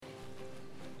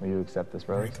Will you accept this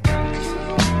rose?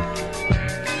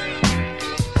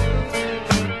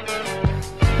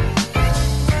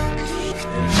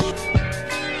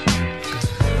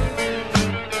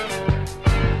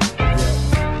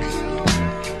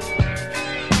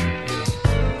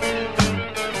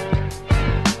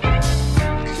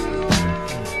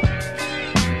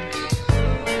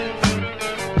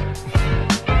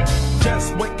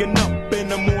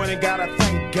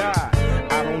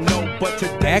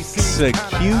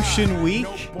 Execution week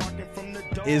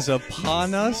is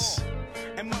upon us.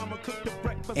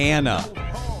 Anna,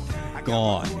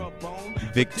 gone.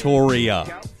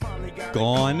 Victoria,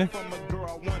 gone.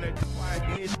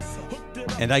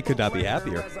 And I could not be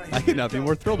happier. I could not be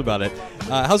more thrilled about it.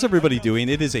 How's everybody doing?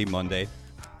 It is a Monday,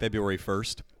 February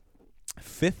 1st.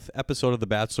 5th episode of The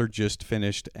Bachelor just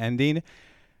finished ending.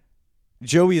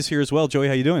 Joey is here as well. Joey,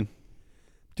 how you doing?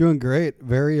 Doing great.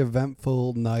 Very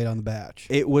eventful night on The Batch.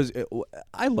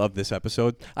 I love this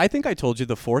episode. I think I told you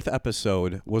the 4th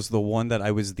episode was the one that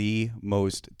I was the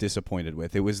most disappointed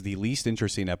with. It was the least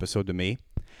interesting episode to me.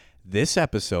 This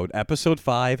episode, episode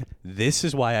 5, this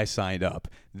is why I signed up.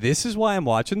 This is why I'm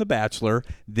watching The Bachelor.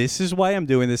 This is why I'm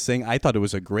doing this thing. I thought it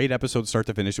was a great episode start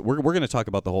to finish. We're going to talk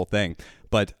about the whole thing.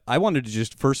 But I wanted to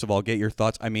just, first of all, get your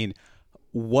thoughts. I mean,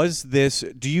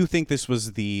 do you think this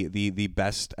was the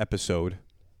best episode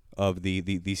of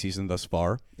the season thus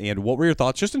far? And what were your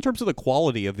thoughts just in terms of the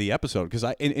quality of the episode? Because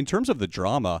in terms of the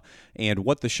drama and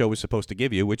what the show is supposed to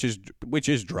give you, which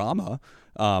is drama,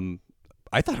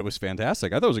 I thought it was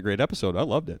fantastic. I thought it was a great episode. I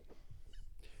loved it.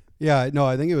 Yeah, no,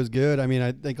 I think it was good. I mean,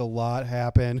 I think a lot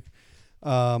happened.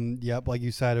 Yep, like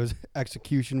you said, it was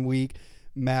execution week.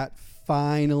 Matt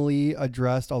finally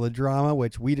addressed all the drama,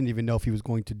 which we didn't even know if he was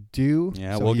going to do.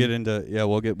 Yeah, so we'll get into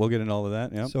all of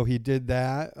that. Yeah. So he did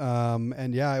that,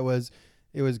 and yeah, it was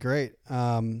great.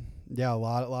 Yeah, a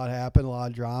lot happened, a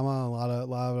lot of drama, a lot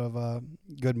of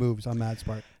good moves on Matt's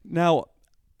part. Now,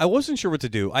 I wasn't sure what to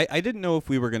do. I didn't know if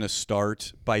we were going to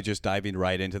start by just diving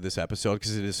right into this episode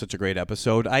because it is such a great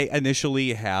episode. I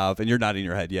initially have, and you're nodding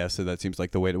your head yes, so that seems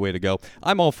like the way to go.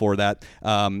 I'm all for that.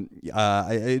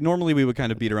 Normally we would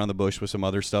kind of beat around the bush with some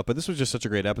other stuff, but this was just such a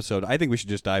great episode. I think we should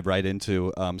just dive right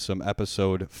into some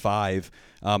episode 5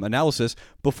 analysis.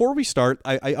 Before we start,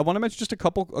 I want to mention just a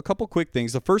couple quick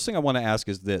things. The first thing I want to ask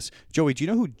is this. Joey, do you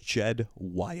know who Jed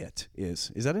Wyatt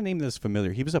is? Is that a name that's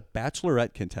familiar? He was a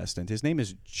Bachelorette contestant. His name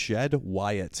is Jed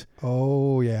Wyatt.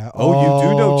 Oh yeah. Oh, you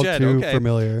do know Jed. Too okay.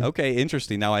 Familiar. Okay,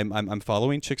 interesting. Now I'm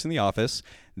following Chicks in the Office.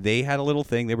 They had a little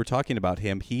thing. They were talking about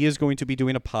him. He is going to be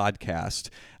doing a podcast.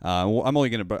 I'm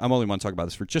only want to talk about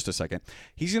this for just a second.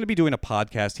 He's going to be doing a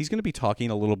podcast. He's going to be talking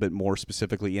a little bit more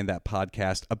specifically in that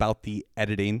podcast about the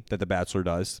editing that The Bachelor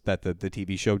does, that the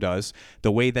TV show does,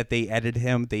 the way that they edited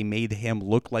him. They made him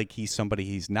look like he's somebody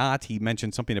he's not. He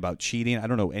mentioned something about cheating. I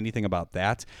don't know anything about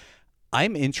that.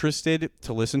 I'm interested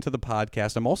to listen to the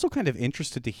podcast. I'm also kind of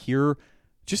interested to hear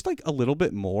just like a little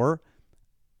bit more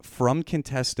from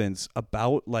contestants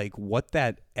about like what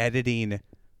that editing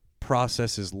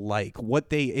process is like.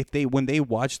 When they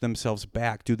watch themselves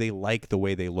back, do they like the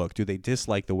way they look? Do they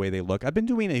dislike the way they look? I've been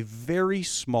doing a very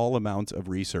small amount of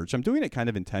research. I'm doing it kind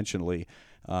of intentionally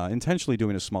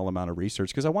doing a small amount of research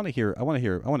because I want to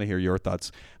hear your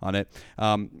thoughts on it.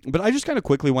 But I just kind of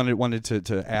quickly wanted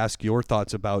to ask your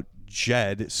thoughts about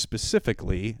Jed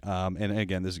specifically, and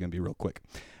again, this is going to be real quick,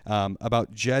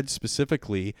 about Jed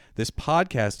specifically, this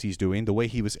podcast he's doing, the way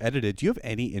he was edited. Do you have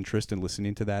any interest in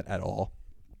listening to that at all?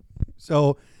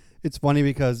 So it's funny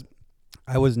because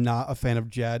I was not a fan of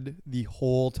Jed the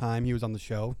whole time he was on the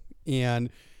show. And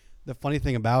the funny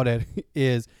thing about it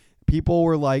is people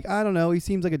were like, I don't know, he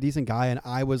seems like a decent guy. And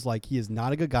I was like, he is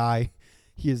not a good guy.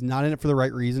 He is not in it for the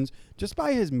right reasons, just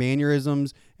by his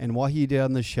mannerisms and what he did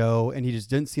on the show. And he just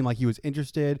didn't seem like he was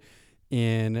interested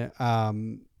in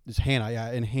just Hannah.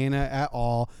 Yeah, in Hannah at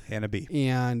all. Hannah B.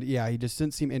 And yeah, he just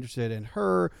didn't seem interested in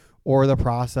her or the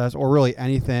process or really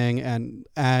anything. And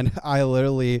I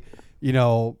literally,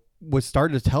 was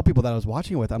starting to tell people that I was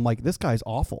watching it with. I'm like, this guy's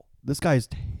awful. This guy's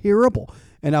terrible.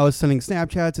 And I was sending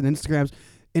Snapchats and Instagrams,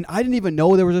 and I didn't even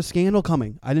know there was a scandal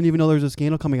coming. I didn't even know there was a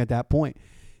scandal coming at that point.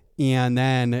 And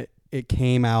then it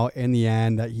came out in the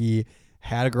end that he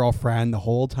had a girlfriend the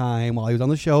whole time while he was on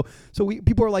the show. So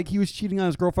people are like, he was cheating on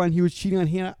his girlfriend. He was cheating on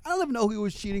Hannah. I don't even know who he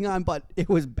was cheating on, but it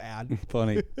was bad.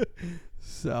 Funny.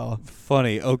 So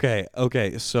Funny. Okay.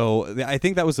 So I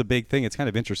think that was the big thing. It's kind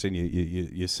of interesting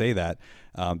you say that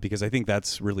because I think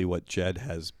that's really what Jed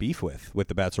has beef with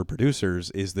the Bachelor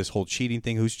producers is this whole cheating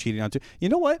thing. Who's cheating on? You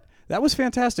know what? That was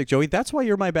fantastic, Joey. That's why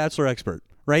you're my Bachelor expert.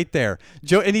 Right there,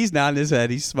 Joe, and he's nodding his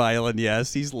head. He's smiling.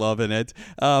 Yes, he's loving it.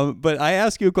 But I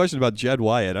ask you a question about Jed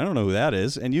Wyatt. I don't know who that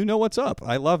is, and you know what's up.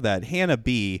 I love that. Hannah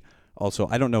B. Also,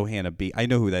 I don't know Hannah B. I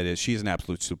know who that is. She's an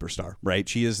absolute superstar, right?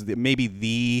 She is maybe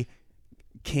the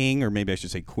king, or maybe I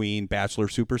should say queen, Bachelor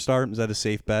superstar. Is that a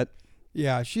safe bet?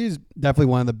 yeah, she's definitely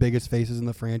one of the biggest faces in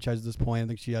the franchise at this point. I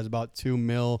think she has about 2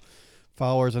 mil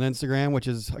followers on Instagram, which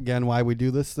is again why we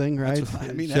do this thing, right?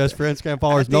 I mean, just for Instagram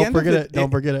followers. Don't forget it.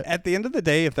 Don't forget it. At the end of the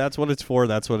day, if that's what it's for,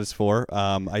 that's what it's for.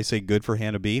 I say good for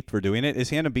Hannah B for doing it. Is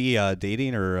Hannah B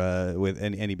dating or with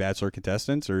any Bachelor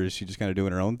contestants, or is she just kind of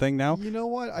doing her own thing now? You know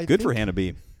what? Good for Hannah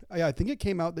B. Yeah, I think it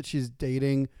came out that she's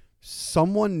dating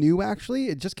someone new. Actually,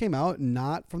 it just came out,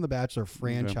 not from the Bachelor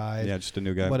franchise. Yeah, just a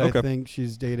new guy. But okay. I think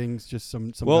she's dating just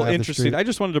some. Well, guy off interesting. the street. I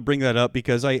just wanted to bring that up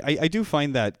because I do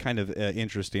find that kind of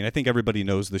interesting. I think everybody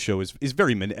knows the show is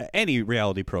very any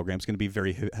reality program is going to be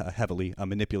very heavily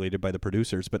manipulated by the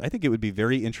producers. But I think it would be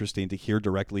very interesting to hear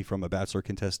directly from a Bachelor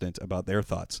contestant about their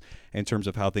thoughts in terms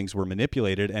of how things were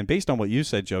manipulated. And based on what you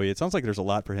said, Joey, it sounds like there's a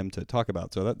lot for him to talk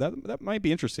about. So that might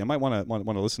be interesting. I might want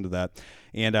to listen to that.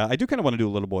 And I do kind of want to do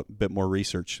a little bit more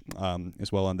research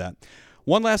as well on that.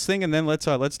 One last thing, and then let's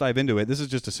dive into it. This is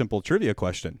just a simple trivia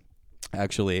question,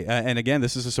 actually, and again,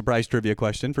 this is a surprise trivia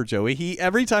question for Joey.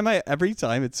 Every time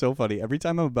it's so funny. Every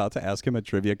time I'm about to ask him a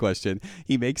trivia question,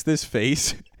 he makes this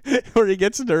face where he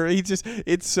gets nervous.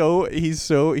 Are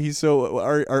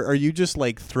you just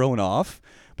like thrown off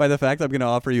by the fact I'm going to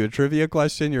offer you a trivia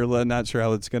question? You're not sure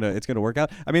how it's gonna work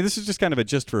out. I mean, this is just kind of a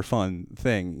just for fun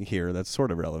thing here. That's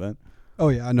sort of relevant. Oh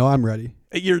yeah, no, I'm ready.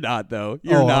 You're not though.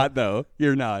 You're not.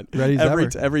 Ready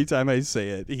every time I say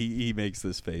it, he makes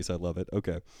this face. I love it.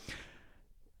 Okay.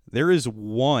 There is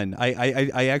one.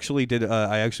 I actually did.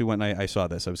 I actually went and I saw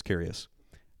this. I was curious.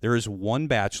 There is one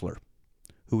Bachelor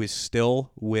who is still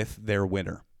with their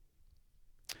winner.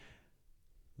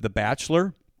 The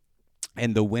Bachelor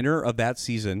and the winner of that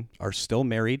season are still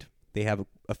married. They have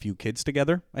a few kids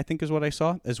together, I think is what I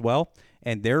saw as well.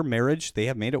 And their marriage, they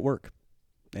have made it work.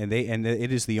 And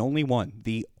it is the only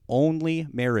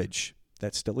marriage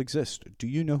that still exists. Do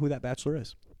you know who that Bachelor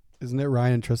is? Isn't it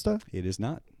Ryan and Trista? It is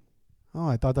not. Oh,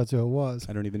 I thought that's who it was.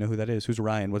 I don't even know who that is. Who's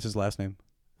Ryan? What's his last name?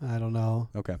 I don't know.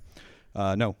 Okay.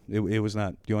 No, it was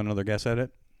not. Do you want another guess at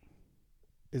it?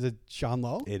 Is it Sean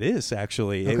Lowe? It is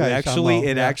actually. Okay, It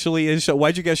actually is.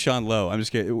 Why'd you guess Sean Lowe? I'm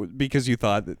just kidding. Because you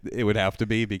thought it would have to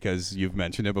be because you've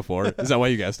mentioned it before. Is that why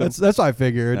you guessed it? That's what I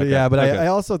figured. Okay, yeah, but okay. I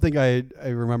also think I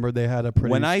remember they had a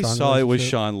pretty. When I strong saw it was relationship.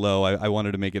 Sean Lowe, I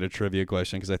wanted to make it a trivia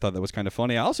question because I thought that was kind of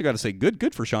funny. I also got to say,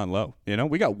 good for Sean Lowe. You know,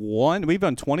 we've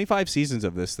done 25 seasons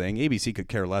of this thing. ABC could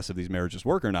care less if these marriages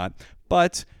work or not.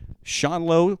 But Sean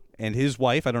Lowe and his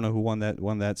wife, I don't know who won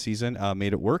that season,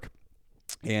 made it work.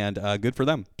 And good for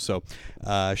them. So,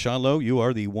 Sean Lowe, you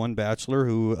are the one Bachelor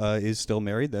who is still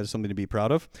married. That is something to be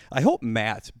proud of. I hope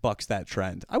Matt bucks that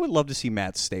trend. I would love to see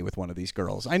Matt stay with one of these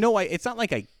girls. I know it's not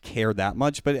like I care that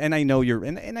much, but I know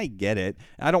and I get it.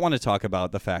 I don't want to talk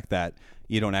about the fact that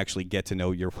you don't actually get to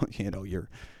know your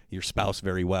spouse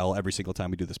very well every single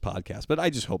time we do this podcast. But I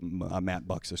just hope Matt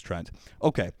bucks this trend.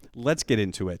 Okay, let's get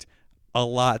into it. A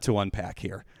lot to unpack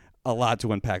here. A lot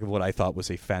to unpack of what I thought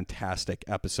was a fantastic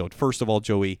episode. First of all,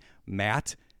 Joey,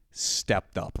 Matt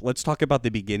stepped up. Let's talk about the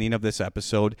beginning of this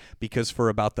episode because for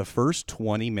about the first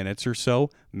 20 minutes or so,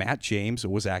 Matt James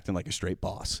was acting like a straight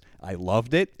boss. I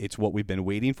loved it. It's what we've been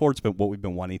waiting for. It's been what we've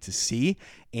been wanting to see.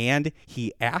 And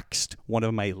he axed one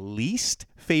of my least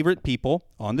favorite people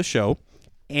on the show,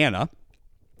 Anna.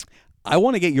 I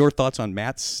want to get your thoughts on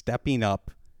Matt stepping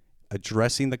up,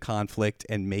 addressing the conflict,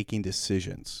 and making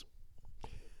decisions.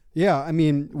 Yeah, I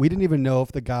mean, we didn't even know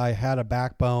if the guy had a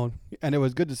backbone, and it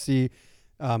was good to see.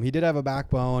 He did have a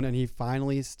backbone, and he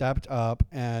finally stepped up,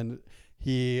 and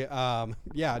he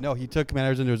took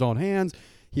matters into his own hands.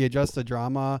 He addressed the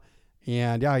drama,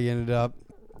 and he ended up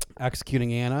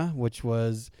executing Anna, which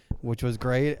was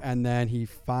great, and then he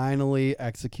finally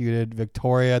executed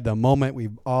Victoria. The moment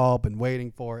we've all been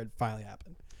waiting for, it finally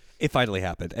happened. It finally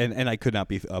happened, and I could not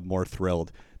be more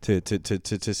thrilled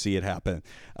to see it happen.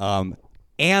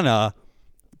 Anna,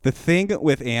 the thing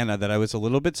with Anna that I was a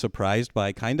little bit surprised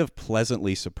by, kind of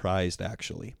pleasantly surprised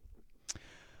actually,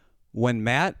 when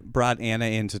Matt brought Anna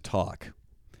in to talk,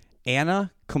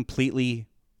 Anna really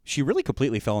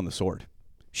completely fell on the sword.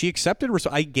 She accepted.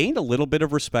 I gained a little bit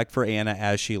of respect for Anna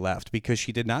as she left because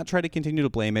she did not try to continue to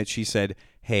blame it. She said,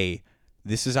 hey,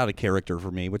 this is out of character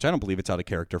for me, which I don't believe it's out of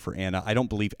character for Anna. I don't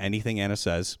believe anything Anna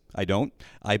says. I don't.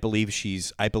 I believe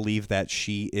that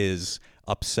she is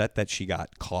upset that she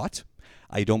got caught.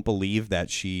 I don't believe that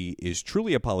she is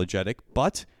truly apologetic,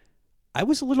 but I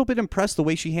was a little bit impressed the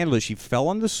way she handled it. She fell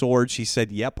on the sword. She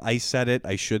said, yep, I said it.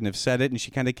 I shouldn't have said it. And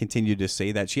she kind of continued to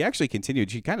say that. She actually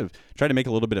continued. She kind of tried to make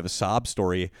a little bit of a sob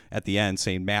story at the end,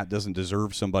 saying Matt doesn't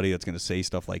deserve somebody that's going to say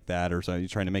stuff like that, or so,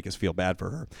 trying to make us feel bad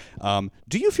for her.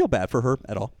 Do you feel bad for her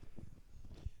at all?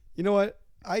 You know what?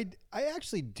 I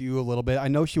actually do a little bit. I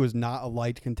know she was not a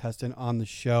liked contestant on the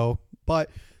show, but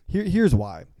here's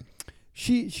why.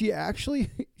 She actually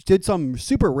did something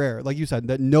super rare, like you said,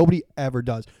 that nobody ever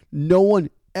does. No one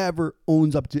ever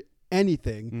owns up to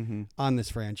anything on this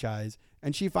franchise,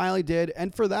 and she finally did.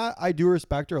 And for that, I do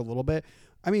respect her a little bit.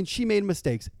 I mean, she made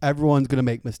mistakes. Everyone's going to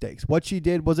make mistakes. What she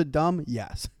did, was it dumb?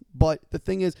 Yes. But the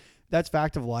thing is, that's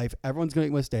fact of life. Everyone's going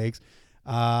to make mistakes.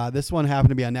 This one happened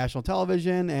to be on national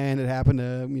television, and it happened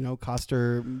to, cost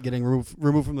her getting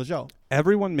removed from the show.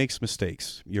 Everyone makes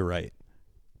mistakes. You're right.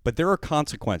 But there are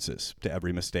consequences to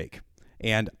every mistake.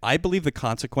 And I believe the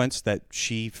consequence that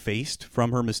she faced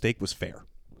from her mistake was fair.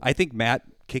 I think Matt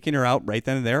kicking her out right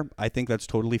then and there, I think that's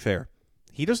totally fair.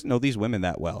 He doesn't know these women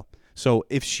that well. So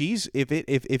if she's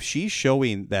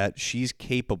showing that she's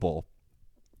capable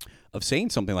of saying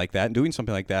something like that and doing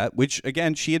something like that, which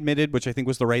again she admitted, which I think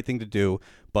was the right thing to do,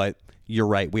 but you're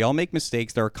right. We all make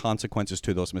mistakes. There are consequences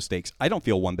to those mistakes. I don't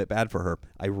feel one bit bad for her.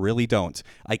 I really don't.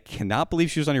 I cannot believe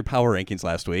she was on your power rankings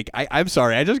last week. I'm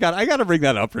sorry. I got to bring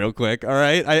that up real quick. All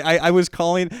right. I was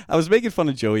making fun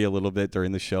of Joey a little bit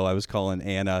during the show. I was calling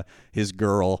Anna his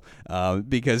girl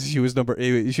because she was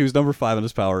number 5 on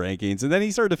his power rankings. And then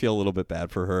he started to feel a little bit bad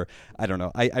for her. I don't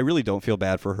know. I really don't feel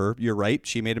bad for her. You're right.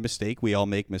 She made a mistake. We all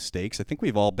make mistakes. I think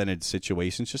we've all been in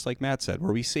situations, just like Matt said,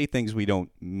 where we say things we don't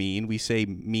mean. We say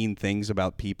mean things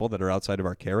about people that are outside of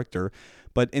our character.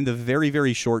 But in the very,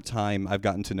 very short time I've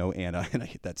gotten to know Anna, and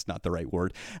that's not the right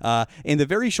word, in the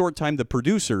very short time the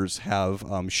producers have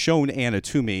shown Anna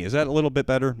to me. Is that a little bit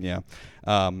better? Yeah.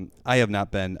 I have not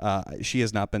been, she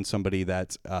has not been somebody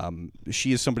that,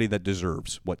 she is somebody that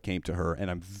deserves what came to her.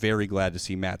 And I'm very glad to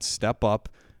see Matt step up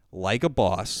like a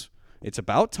boss. It's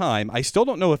about time. I still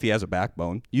don't know if he has a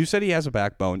backbone. You said he has a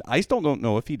backbone. I still don't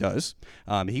know if he does.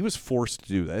 He was forced to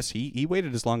do this. He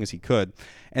waited as long as he could.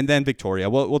 And then Victoria.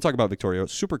 We'll talk about Victoria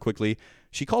super quickly.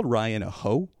 She called Ryan a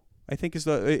hoe, I think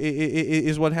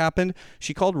is what happened.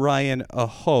 She called Ryan a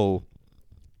hoe.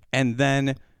 And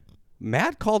then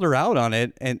Matt called her out on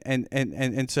it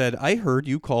and said, I heard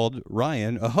you called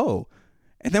Ryan a hoe.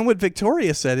 And then what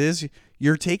Victoria said is,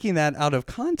 you're taking that out of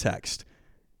context.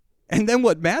 And then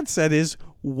what Matt said is,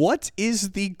 what is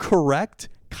the correct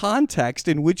context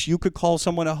in which you could call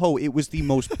someone a hoe? It was the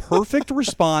most perfect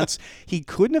response. He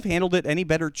couldn't have handled it any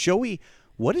better. Joey,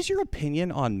 what is your opinion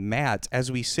on Matt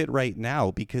as we sit right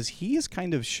now? Because he has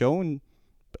kind of shown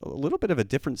a little bit of a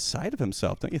different side of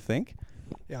himself, don't you think?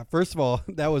 Yeah, first of all,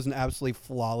 that was an absolutely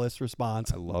flawless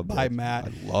response by Matt.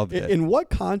 I loved it. In what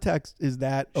context is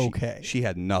that okay? She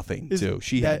had nothing, too.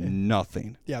 She had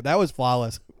nothing. Yeah, that was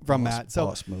flawless from Matt.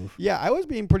 So, move. Yeah, I was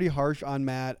being pretty harsh on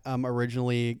Matt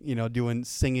originally,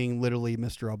 singing literally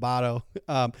Mr. Roboto.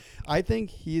 I think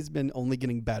he's been only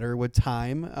getting better with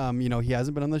time. He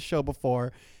hasn't been on the show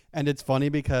before. And it's funny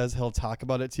because he'll talk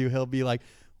about it, too. He'll be like,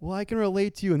 well, I can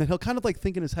relate to you. And then he'll kind of like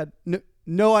think in his head,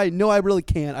 no, I really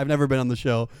can't. I've never been on the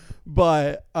show.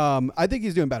 But I think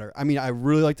he's doing better. I mean, I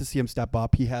really like to see him step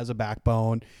up. He has a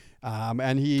backbone.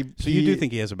 And you do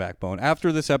think he has a backbone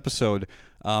after this episode,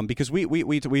 because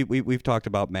we've talked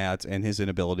about Matt and his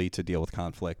inability to deal with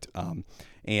conflict.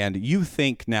 And you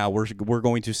think now we're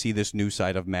going to see this new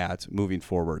side of Matt moving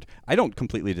forward. I don't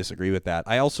completely disagree with that.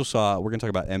 I also saw, we're going to talk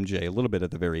about MJ a little bit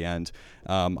at the very end.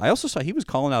 I also saw he was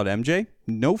calling out MJ.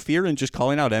 No fear in just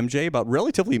calling out MJ about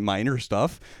relatively minor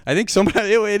stuff. I think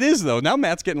it is though. Now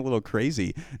Matt's getting a little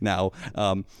crazy now.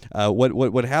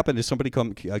 What happened is somebody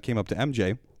came up to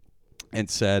MJ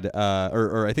and said,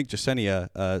 or I think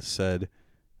Jasenia said,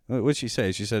 what did she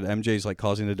say? She said MJ's like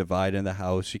causing a divide in the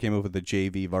house. She came up with the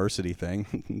JV varsity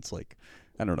thing. It's like,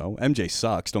 I don't know. MJ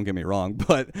sucks. Don't get me wrong,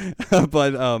 but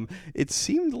it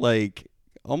seemed like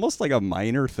almost like a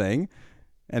minor thing,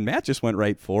 and Matt just went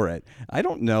right for it. I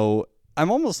don't know.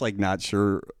 I'm almost like not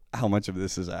sure how much of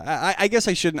this is. I guess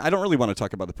I shouldn't. I don't really want to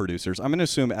talk about the producers. I'm going to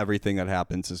assume everything that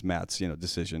happens is Matt's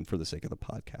decision for the sake of the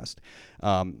podcast.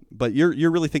 But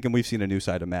you're really thinking we've seen a new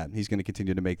side of Matt. He's going to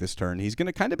continue to make this turn. He's going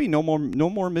to kind of be no more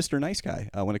Mr. Nice Guy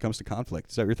when it comes to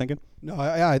conflict. Is that what you're thinking? No,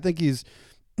 I think he's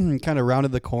kind of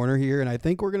rounded the corner here, and I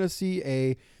think we're going to see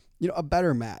a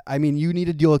better Matt. I mean, you need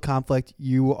to deal with conflict.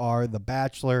 You are the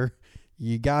Bachelor.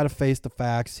 you got to face the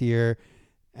facts here.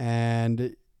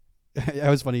 And it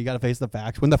was funny. You got to face the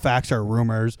facts when the facts are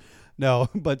rumors. No,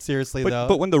 but seriously though.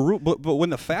 But when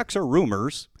the facts are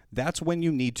rumors, that's when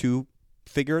you need to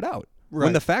figure it out. Right.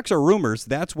 When the facts are rumors,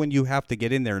 that's when you have to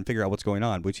get in there and figure out what's going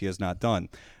on, which he has not done.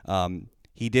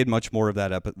 He did much more of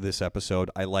that this episode.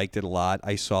 I liked it a lot.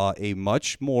 I saw a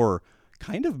much more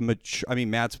kind of mature. I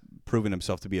mean, Matt's proven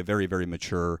himself to be a very, very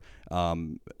mature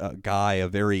guy, a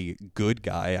very good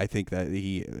guy. I think that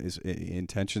his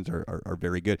intentions are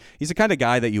very good. He's the kind of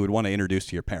guy that you would want to introduce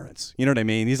to your parents. You know what I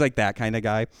mean? He's like that kind of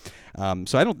guy.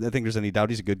 So I don't think there's any doubt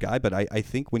he's a good guy. But I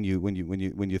think when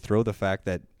you throw the fact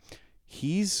that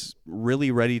he's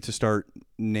really ready to start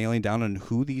nailing down on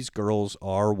who these girls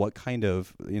are, what kind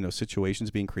of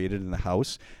situations being created in the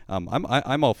house.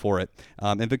 I'm all for it.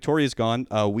 And Victoria's gone.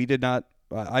 We did not.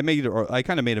 I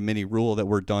kind of made a mini rule that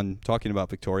we're done talking about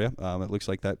Victoria. It looks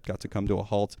like that got to come to a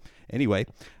halt anyway,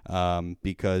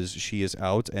 because she is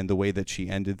out, and the way that she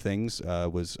ended things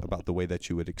was about the way that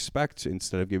you would expect.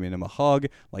 Instead of giving him a hug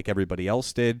like everybody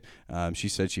else did, she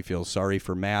said she feels sorry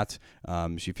for Matt.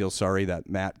 She feels sorry that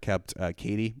Matt kept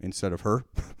Katie instead of her,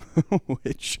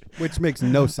 which makes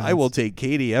no sense. I will take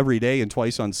Katie every day and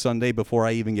twice on Sunday before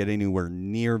I even get anywhere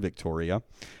near Victoria.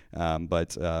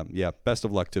 But best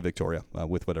of luck to Victoria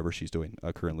with whatever she's doing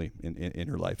currently in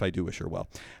her life. I do wish her well.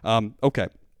 Okay.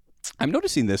 I'm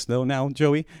noticing this, though, now,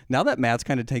 Joey. Now that Matt's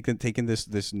kind of taken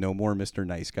this no more Mr.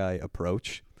 Nice Guy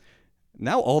approach,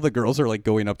 now all the girls are like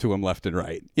going up to him left and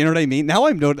right. You know what I mean? Now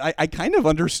I kind of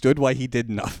understood why he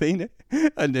did nothing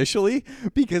initially,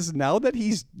 because now that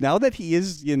he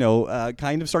is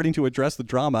kind of starting to address the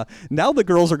drama, now the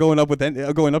girls are going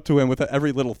up to him with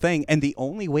every little thing, and the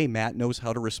only way Matt knows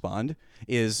how to respond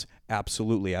is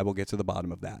absolutely, I will get to the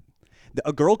bottom of that.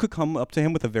 A girl could come up to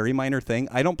him with a very minor thing.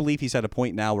 I don't believe he's at a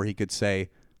point now where he could say,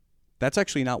 that's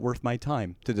actually not worth my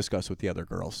time to discuss with the other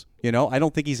girls. I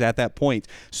don't think he's at that point.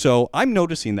 So I'm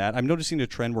noticing that. I'm noticing a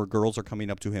trend where girls are coming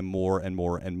up to him more and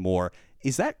more and more.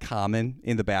 Is that common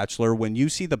in The Bachelor? When you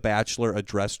see The Bachelor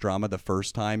address drama the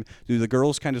first time, do the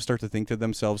girls kind of start to think to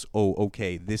themselves, oh,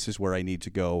 okay, this is where I need to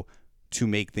go to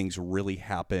make things really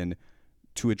happen,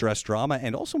 to address drama,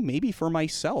 and also maybe for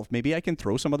myself, maybe I can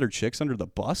throw some other chicks under the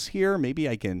bus here. Maybe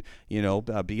I can, be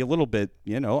a little bit,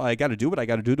 I got to do what I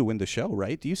got to do to win the show,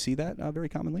 right? Do you see that very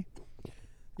commonly?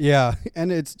 Yeah,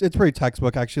 and it's pretty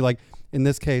textbook actually. Like in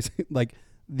this case, like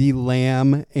the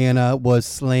lamb Anna was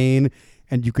slain,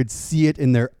 and you could see it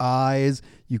in their eyes.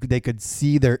 They could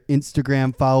see their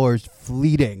Instagram followers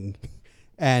fleeting,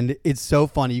 and it's so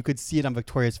funny. You could see it on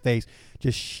Victoria's face,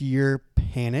 just sheer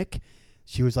panic.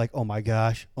 She was like, oh my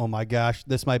gosh,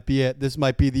 this might be it. This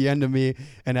might be the end of me.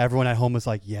 And everyone at home was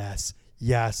like, yes,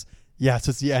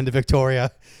 it's the end of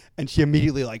Victoria. And she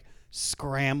immediately like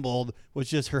scrambled,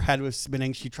 her head was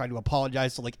spinning. She tried to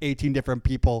apologize to like 18 different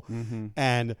people. Mm-hmm.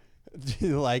 And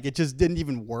like, it just didn't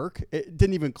even work. It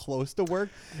didn't even close to work.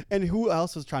 And who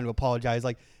else was trying to apologize?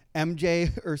 Like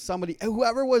MJ or somebody,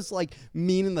 whoever was like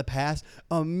mean in the past,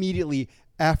 immediately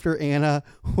after Anna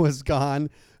was gone,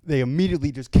 they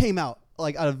immediately just came out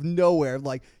like out of nowhere,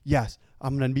 like, yes,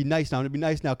 I'm going to be nice now.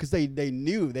 Because they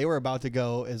knew they were about to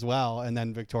go as well. And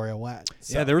then Victoria went.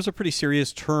 So. Yeah, there was a pretty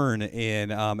serious turn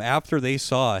in after they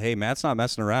saw, hey, Matt's not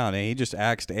messing around, and he just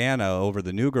axed Anna over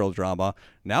the new girl drama.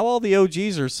 Now all the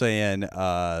OGs are saying,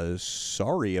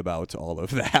 sorry about all of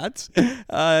that.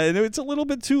 And it's a little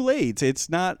bit too late. It's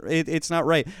not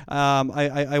right.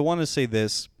 I want to say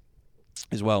this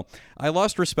as well. I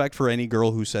lost respect for any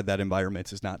girl who said that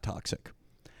environment is not toxic.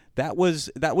 That was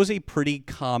a pretty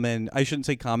common, I shouldn't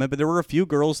say common, but there were a few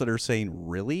girls that are saying,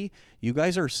 really? You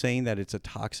guys are saying that it's a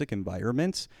toxic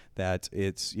environment, that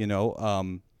it's,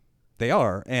 they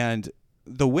are. And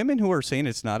the women who are saying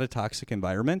it's not a toxic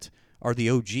environment are the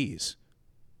OGs.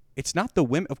 It's not the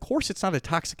women. Of course, it's not a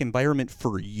toxic environment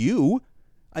for you.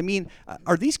 I mean,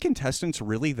 are these contestants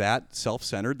really that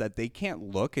self-centered that they can't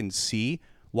look and see,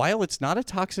 while it's not a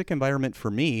toxic environment for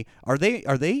me, are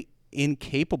they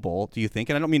incapable, do you think?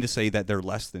 And I don't mean to say that they're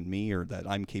less than me or that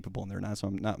I'm capable and they're not, so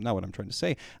I'm not what I'm trying to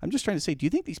say. I'm just trying to say, do you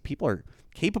think these people are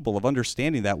capable of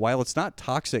understanding that while it's not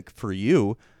toxic for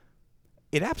you,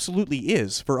 it absolutely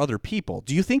is for other people?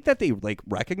 Do you think that they like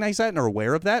recognize that and are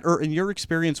aware of that? Or in your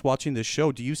experience watching this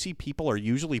show, do you see people are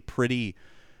usually pretty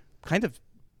kind of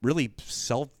really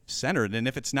self-centered, and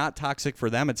if it's not toxic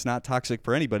for them, it's not toxic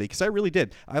for anybody? Because I really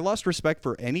did. I lost respect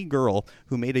for any girl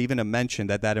who made even a mention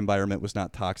that environment was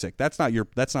not toxic. That's not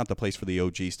the place for the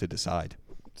OGs to decide.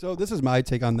 So this is my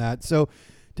take on that. So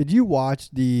did you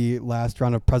watch the last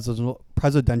round of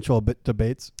presidential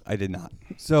debates? I did not.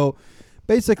 So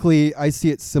basically, I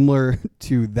see it similar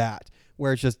to that,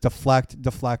 where it's just deflect,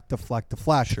 deflect, deflect,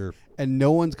 deflect. Sure. And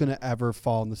no one's going to ever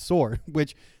fall on the sword,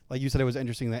 which, like you said, it was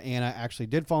interesting that Anna actually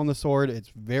did fall on the sword.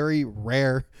 It's very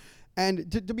rare.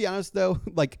 And to be honest, though,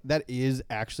 like that is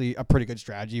actually a pretty good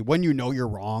strategy. When you know you're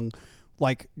wrong,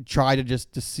 like try to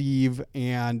just deceive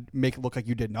and make it look like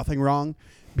you did nothing wrong,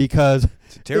 because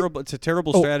It's a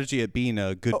terrible strategy at being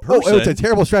a good person. it's a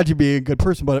terrible strategy being a good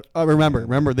person. But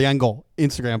remember the end goal: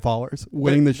 Instagram followers,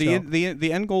 winning the show.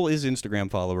 The end goal is Instagram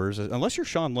followers, unless you're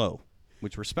Sean Lowe.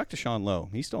 Which, respect to Sean Lowe,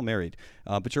 he's still married,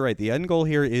 but you're right. The end goal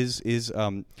here is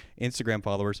Instagram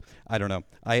followers. I don't know.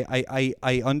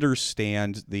 I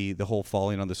understand the whole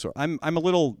falling on the sword. I'm a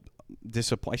little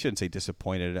disappointed. I shouldn't say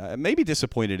disappointed. Maybe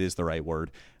disappointed is the right word.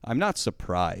 I'm not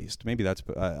surprised. Maybe that's.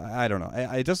 I don't know.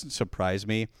 It doesn't surprise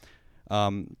me.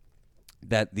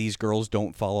 That these girls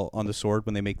don't follow on the sword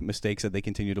when they make mistakes, that they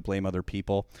continue to blame other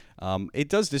people. It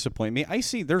does disappoint me. I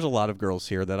see there's a lot of girls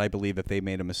here that I believe if they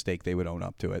made a mistake, they would own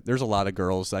up to it. There's a lot of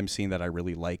girls I'm seeing that I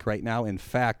really like right now. In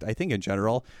fact, I think in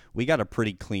general, we got a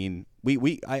pretty clean...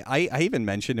 I even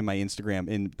mentioned in my Instagram,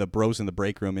 in the Bros in the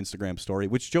Break Room Instagram story,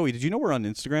 which, Joey, did you know we're on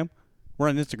Instagram? We're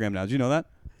on Instagram now. Did you know that?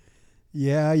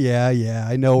 Yeah.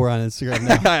 I know we're on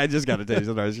Instagram now. I just got to take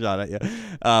another shot at you.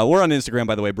 We're on Instagram,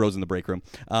 by the way, Bros in the Break Room.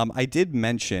 I did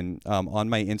mention on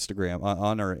my Instagram,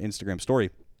 on our Instagram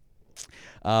story,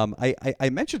 I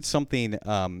mentioned something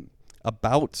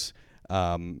about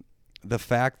the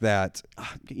fact that,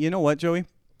 you know what, Joey?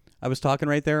 I was talking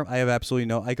right there. I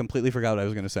completely forgot what I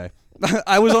was going to say.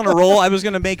 I was on a roll. I was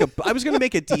going to make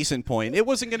a decent point. It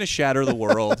wasn't going to shatter the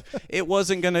world. It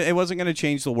wasn't going to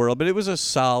change the world, but it was a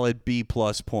solid B+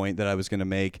 point that I was going to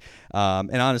make.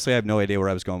 And honestly, I have no idea where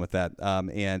I was going with that.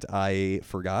 And I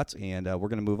forgot, and we're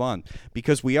going to move on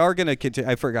because we are going to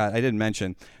continue. I forgot. I didn't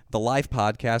mention the live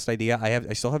podcast idea.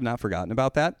 I still have not forgotten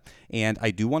about that, and I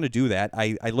do want to do that.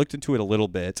 I looked into it a little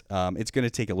bit. It's going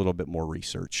to take a little bit more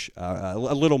research, a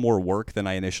little more work than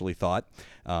I initially thought.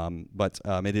 But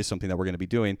it is something that we're going to be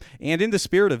doing. And in the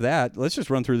spirit of that, let's just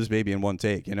run through this baby in one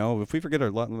take. You know, if we forget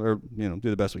or do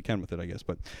the best we can with it, I guess.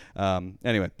 But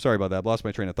anyway, sorry about that. I've lost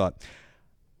my train of thought.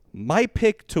 My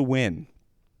pick to win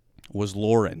was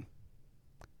Lauren.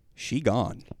 She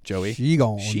gone, Joey. She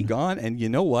gone. And you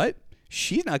know what?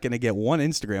 She's not going to get one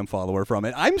Instagram follower from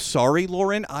it. I'm sorry,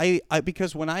 Lauren.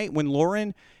 Because when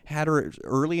Lauren had her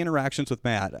early interactions with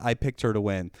Matt, I picked her to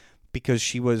win because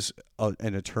she was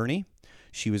an attorney.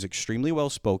 She was extremely well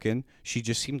spoken. She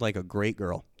just seemed like a great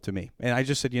girl to me. And I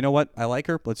just said, you know what? I like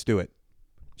her. Let's do it.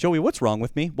 Joey, what's wrong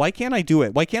with me? Why can't I do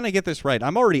it? Why can't I get this right?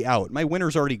 I'm already out. My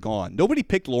winner's already gone. Nobody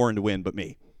picked Lauren to win but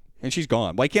me. And she's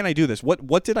gone. Why can't I do this?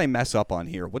 What did I mess up on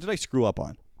here? What did I screw up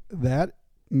on? That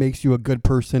makes you a good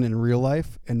person in real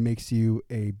life and makes you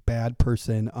a bad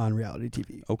person on reality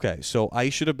TV. Okay, so I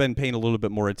should have been paying a little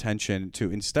bit more attention to,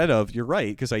 instead of, you're right,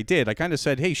 because I did. I kind of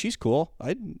said, hey, she's cool.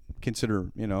 I'd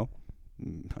consider, I don't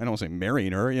want to say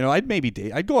marrying her. I'd maybe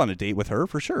date. I'd go on a date with her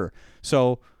for sure.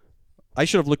 So I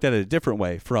should have looked at it a different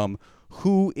way from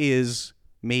who is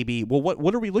maybe, well,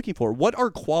 what are we looking for? What are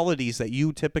qualities that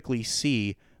you typically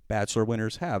see Bachelor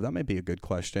winners have? That might be a good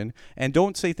question. And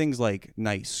don't say things like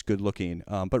nice, good looking,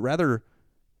 but rather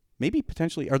maybe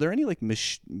potentially, are there any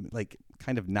like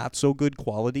kind of not so good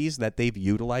qualities that they've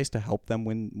utilized to help them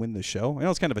win the show? I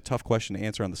know it's kind of a tough question to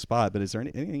answer on the spot, but is there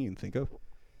anything you can think of?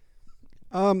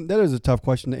 That is a tough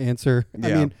question to answer. Yeah,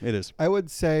 I mean, it is. I would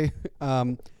say,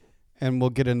 and we'll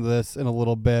get into this in a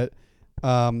little bit,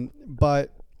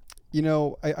 but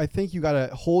I think you got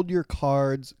to hold your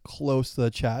cards close to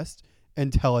the chest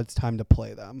until it's time to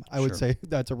play them. I would say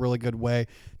that's a really good way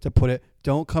to put it.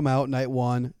 Don't come out night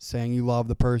one saying you love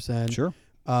the person. Sure.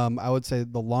 I would say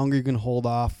the longer you can hold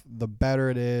off, the better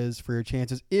it is for your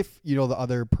chances. If the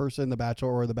other person, the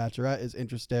bachelor or the bachelorette, is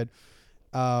interested.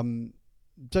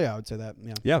 So yeah, I would say that.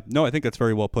 Yeah. Yeah. No, I think that's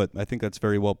very well put. I think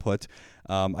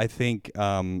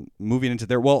moving into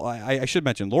there. Well, I should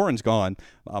mention Lauren's gone.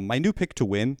 My new pick to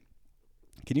win.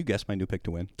 Can you guess my new pick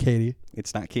to win? Katie.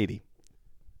 It's not Katie.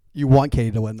 You want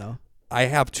Katie to win though. I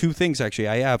have two things actually.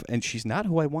 And she's not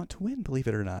who I want to win. Believe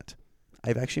it or not,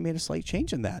 I've actually made a slight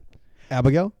change in that.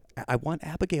 Abigail. I want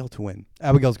Abigail to win.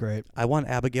 Abigail's great. I want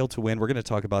Abigail to win. We're going to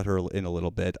talk about her in a little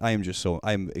bit. I'm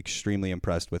extremely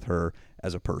impressed with her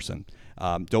as a person.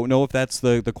 Don't know if that's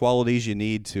the qualities you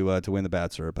need to win the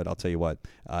Bachelor, but I'll tell you what,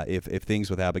 if things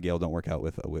with Abigail don't work out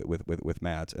with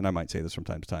Matt, and I might say this from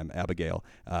time to time, Abigail,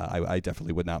 I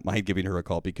definitely would not mind giving her a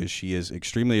call because she is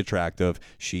extremely attractive.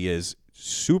 She is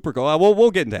super cool.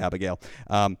 We'll get into Abigail.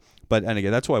 But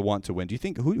again, that's who I want to win. Who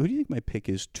do you think my pick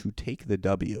is to take the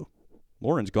W?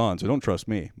 Lauren's gone, so don't trust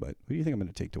me. But who do you think I'm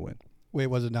going to take to win? Wait,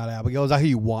 was it not Abigail? Is that who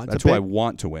you want? That's who I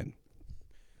want to win.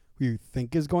 Who who you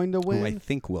think is going to win? Who I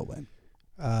think will win.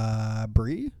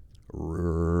 Brie?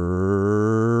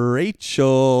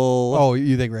 Rachel. Oh,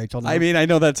 you think Rachel? No? I mean, I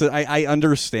know I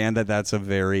understand that that's a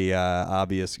very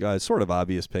obvious, sort of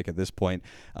obvious pick at this point.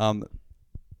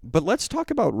 But let's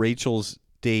talk about Rachel's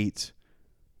date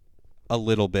a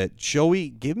little bit. Joey,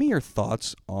 give me your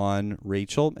thoughts on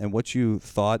Rachel and what you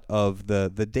thought of the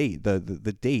date. The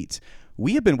date.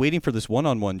 We have been waiting for this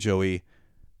one-on-one, Joey,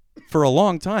 for a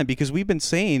long time, because we've been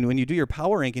saying, when you do your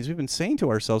power rankings, we've been saying to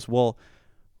ourselves, well,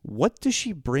 what does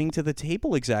she bring to the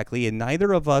table exactly? And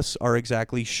neither of us are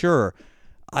exactly sure.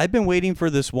 I've been waiting for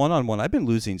this one-on-one. I've been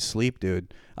losing sleep,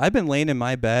 dude. I've been laying in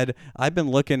my bed. I've been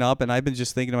looking up, and I've been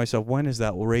just thinking to myself, when is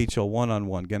that Rachel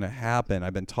one-on-one going to happen?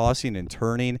 I've been tossing and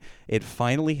turning. It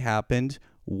finally happened.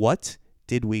 What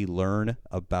did we learn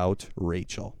about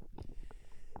Rachel?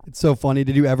 It's so funny.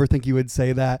 Did you ever think you would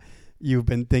say that? You've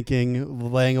been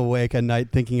thinking, laying awake at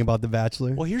night, thinking about The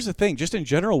Bachelor? Well, here's the thing. Just in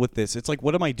general with this, it's like,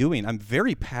 what am I doing? I'm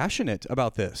very passionate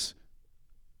about this.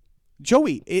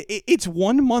 Joey, it's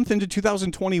 1 month into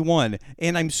 2021,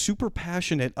 and I'm super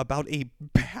passionate about a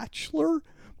Bachelor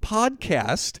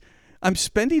podcast. I'm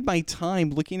spending my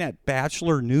time looking at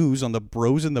Bachelor news on the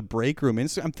Bros in the Break Room.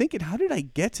 And I'm thinking, how did I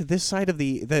get to this side of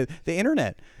the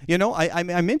internet? You know,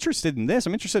 I'm interested in this.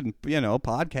 I'm interested in,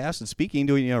 podcasts and speaking,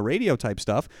 doing, radio type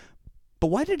stuff. But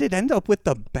why did it end up with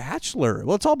The Bachelor?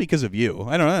 Well, it's all because of you.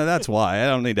 I don't know. That's why. I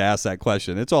don't need to ask that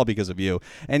question. It's all because of you.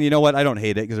 And you know what? I don't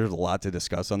hate it because there's a lot to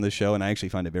discuss on this show, and I actually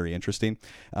find it very interesting.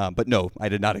 But no, I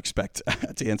did not expect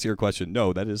to answer your question.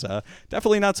 No, that is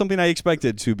definitely not something I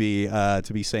expected to be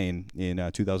saying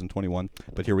in 2021.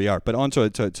 But here we are. But on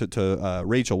to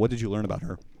Rachel. What did you learn about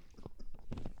her?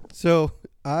 So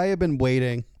I have been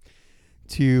waiting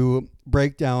to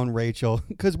break down Rachel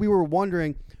because we were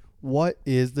wondering, what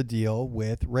is the deal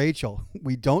with Rachel?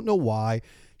 We don't know why.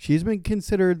 She's been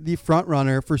considered the front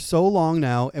runner for so long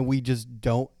now, and we just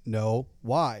don't know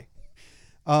why.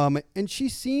 And she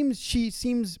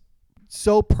seems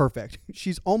so perfect.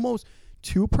 She's almost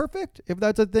too perfect, if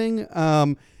that's a thing.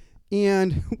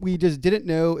 And we just didn't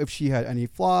know if she had any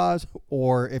flaws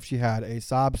or if she had a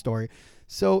sob story.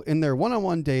 So in their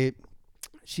one-on-one date,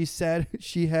 she said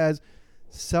she has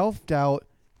self-doubt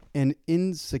and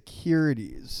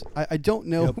insecurities. I don't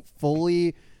know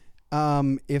fully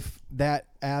if that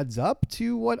adds up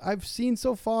to what I've seen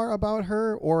so far about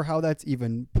her, or how that's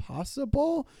even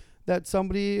possible that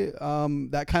somebody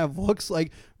that kind of looks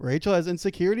like Rachel has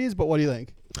insecurities. But what do you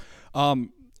think?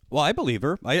 Well, I believe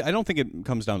her. I don't think it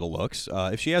comes down to looks.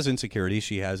 If she has insecurity,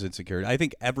 she has insecurity. I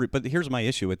think but here's my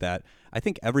issue with that. I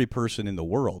think every person in the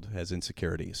world has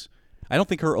insecurities. I don't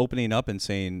think her opening up and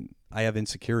saying, I have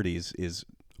insecurities is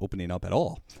opening up at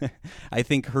all. I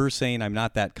think her saying, I'm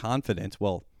not that confident.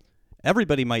 Well,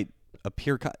 everybody might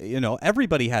appear,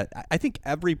 everybody has, I think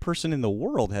every person in the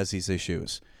world has these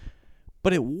issues.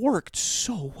 But it worked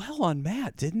so well on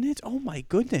Matt, didn't it? Oh my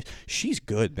goodness. She's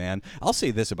good, man. First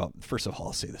of all,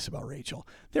 I'll say this about Rachel.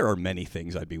 There are many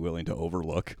things I'd be willing to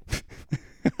overlook.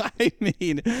 I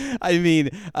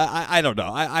don't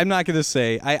know. I'm not going to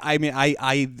say,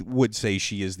 I would say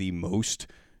she is the most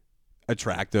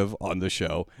attractive on the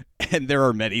show, and there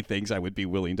are many things I would be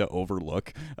willing to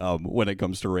overlook when it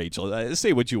comes to Rachel.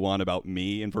 Say what you want about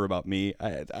me, and about me,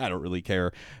 I don't really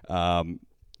care.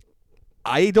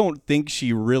 I don't think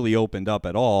she really opened up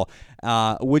at all,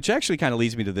 which actually kind of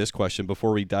leads me to this question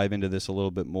before we dive into this a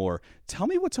little bit more. Tell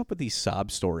me what's up with these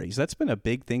sob stories. That's been a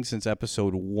big thing since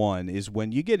episode 1, is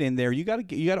when you get in there, you got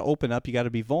to open up, you got to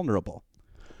be vulnerable.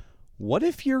 What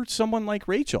if you're someone like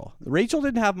Rachel? Rachel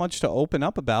didn't have much to open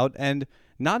up about, and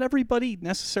not everybody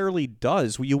necessarily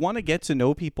does. You want to get to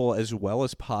know people as well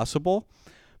as possible,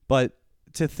 but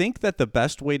to think that the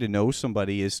best way to know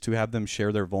somebody is to have them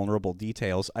share their vulnerable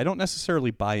details, I don't necessarily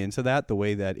buy into that the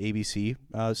way that ABC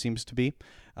seems to be.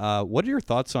 What are your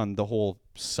thoughts on the whole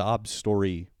sob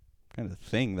story kind of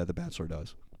thing that The Bachelor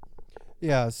does?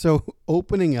 Yeah, so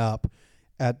opening up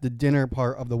at the dinner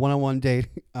part of the one-on-one date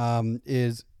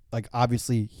is like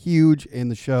obviously huge in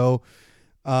the show.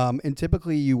 And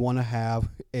typically you want to have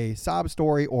a sob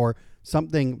story or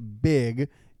something big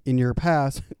in your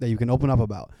past that you can open up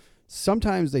about.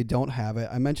 Sometimes they don't have it.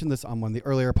 I mentioned this on one of the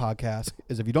earlier podcasts,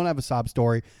 is if you don't have a sob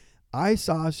story, I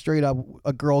saw straight up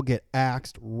a girl get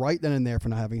axed right then and there for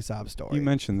not having a sob story. You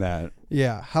mentioned that.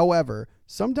 Yeah. However,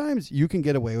 sometimes you can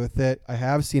get away with it. I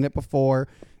have seen it before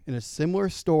in a similar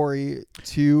story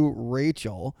to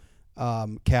Rachel.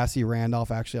 Cassie Randolph,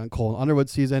 actually, on Cole and Underwood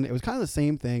season. It was kind of the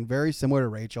same thing, very similar to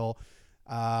Rachel.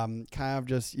 Kind of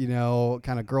just,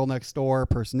 kind of girl next door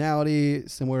personality,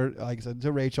 similar, like I said,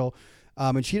 to Rachel.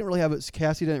 And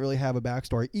Cassie didn't really have a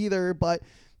backstory either, but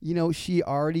she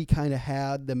already kind of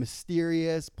had the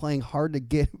mysterious, playing hard to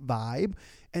get vibe.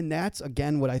 And that's,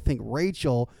 again, what I think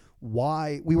Rachel,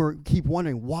 why we keep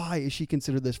wondering, why is she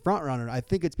considered this front runner? I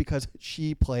think it's because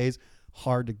she plays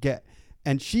hard to get.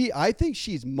 And I think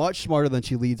she's much smarter than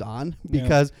she leads on,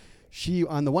 because she,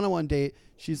 on the one-on-one date,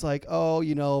 she's like, oh,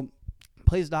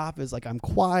 plays it off as like, I'm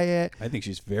quiet. I think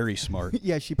she's very smart.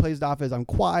 Yeah, she plays it off as, I'm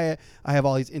quiet. I have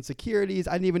all these insecurities.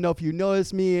 I didn't even know if you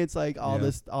noticed me. It's like all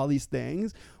these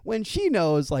things. When she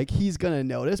knows, like, he's gonna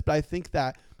notice. But I think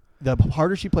that the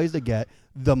harder she plays to get,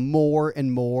 the more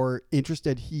and more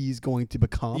interested he's going to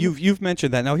become. You've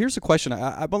mentioned that. Now here's a question.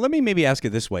 But let me maybe ask it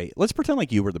this way. Let's pretend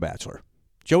like you were the Bachelor.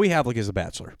 Joey Havlik is the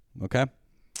Bachelor. Okay.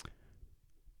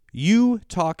 You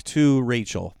talk to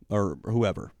Rachel or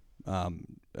whoever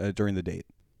during the date,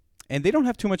 and they don't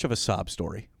have too much of a sob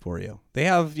story for you. They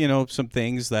have, some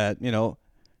things that,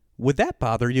 would that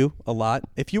bother you a lot?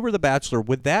 If you were the Bachelor,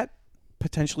 would that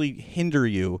potentially hinder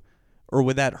you, or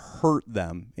would that hurt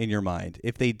them in your mind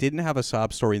if they didn't have a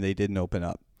sob story and they didn't open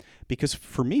up? Because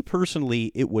for me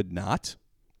personally, it would not.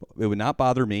 It would not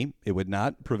bother me. It would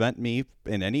not prevent me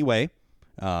in any way.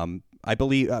 I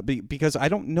believe because I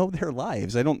don't know their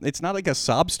lives. It's not like a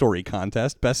sob story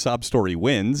contest. Best sob story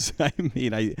wins. I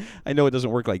mean, I know it doesn't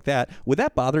work like that. Would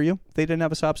that bother you if they didn't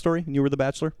have a sob story and you were the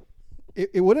Bachelor?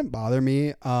 It wouldn't bother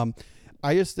me.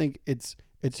 I just think it's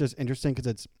just interesting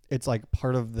because it's like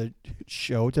part of the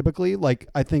show typically. Like,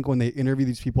 I think when they interview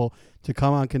these people to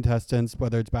come on, contestants,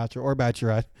 whether it's Bachelor or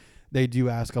Bachelorette, they do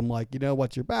ask them, like,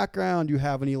 what's your background? Do you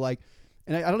have any, like,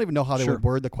 and I don't even know how they would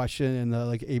word the question in the,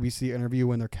 like, ABC interview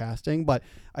when they're casting, but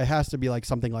it has to be like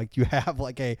something like, you have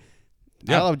like a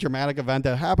dramatic event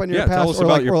that happened in your past,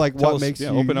 or like what makes you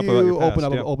open up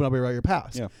about your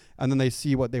past. Yeah. And then they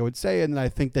see what they would say, and then I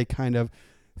think they kind of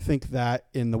think that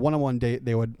in the one-on-one date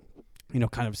they would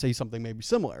kind of say something maybe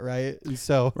similar, right? And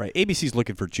so right, ABC's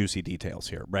looking for juicy details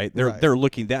here, right? They're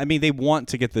looking. They want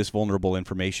to get this vulnerable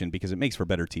information because it makes for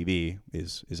better TV.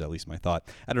 Is at least my thought.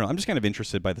 I don't know. I'm just kind of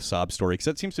interested by the sob story because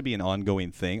that seems to be an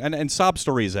ongoing thing. And sob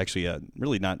story is actually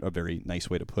really not a very nice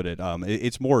way to put it.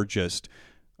 It's more just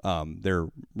they're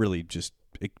really just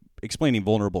explaining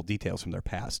vulnerable details from their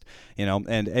past,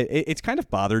 and it's kind of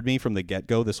bothered me from the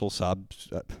get-go, this whole sob,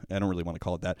 I don't really want to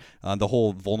call it that, the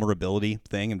whole vulnerability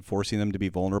thing and forcing them to be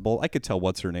vulnerable. I could tell,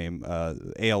 what's her name,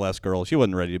 ALS girl, she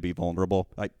wasn't ready to be vulnerable.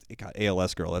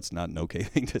 ALS girl, that's not an okay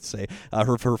thing to say.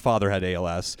 Her father had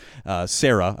ALS.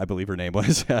 Sarah, I believe her name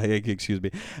was, excuse me,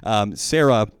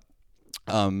 Sarah.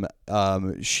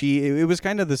 It was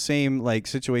kind of the same like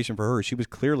situation for her. She was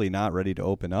clearly not ready to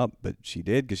open up, but she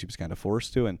did because she was kind of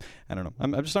forced to. And I don't know.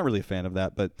 I'm just not really a fan of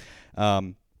that. But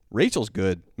Rachel's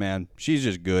good, man. She's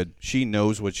just good. She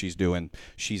knows what she's doing.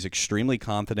 She's extremely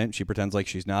confident. She pretends like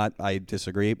she's not. I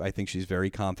disagree. I think she's very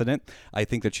confident. I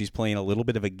think that she's playing a little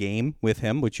bit of a game with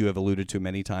him, which you have alluded to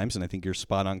many times, and I think you're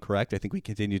spot on correct. I think we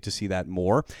continue to see that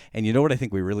more. And you know what I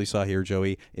think we really saw here,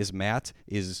 Joey, is Matt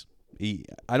is...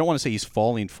 I don't want to say he's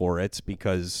falling for it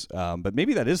because, but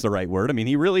maybe that is the right word. I mean,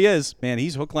 he really is, man.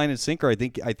 He's hook, line, and sinker. I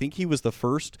think he was the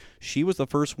first. She was the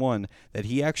first one that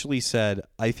he actually said,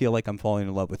 "I feel like I'm falling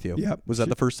in love with you." Yep. Was that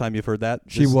the first time you've heard that?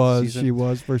 She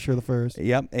was for sure the first.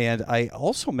 Yep. And I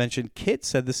also mentioned Kit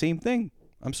said the same thing.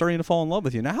 I'm starting to fall in love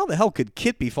with you. Now, how the hell could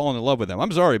Kit be falling in love with him?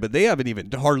 I'm sorry, but they haven't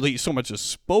even hardly so much as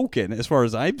spoken, as far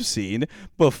as I've seen,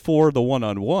 before the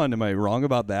one-on-one. Am I wrong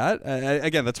about that?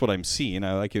 Again, that's what I'm seeing.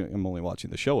 I'm only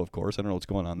watching the show, of course. I don't know what's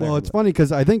going on there. Well, it's funny because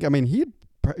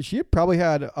she had probably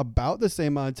had about the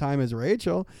same amount of time as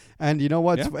Rachel. And you know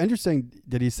what's interesting?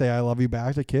 Did he say "I love you"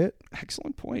 back to Kit?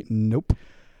 Excellent point. Nope.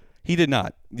 He did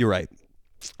not. You're right.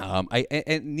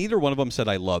 And neither one of them said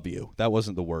 "I love you." That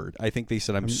wasn't the word. I think they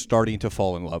said "I'm starting to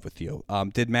fall in love with you."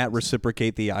 Did Matt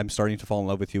reciprocate the "I'm starting to fall in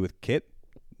love with you" with Kit?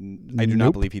 I do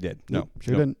not believe he did. No,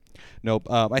 sure didn't. Nope.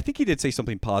 I think he did say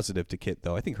something positive to Kit,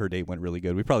 though. I think her date went really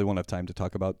good. We probably won't have time to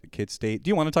talk about Kit's date. Do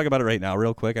you want to talk about it right now,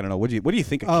 real quick? I don't know. What do you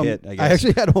think of Kit? I guess I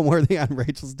actually had one more thing on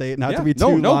Rachel's date, not to be too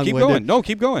long-winded. Keep going. No,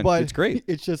 keep going. But it's great.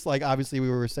 It's just like, obviously we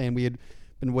were saying we had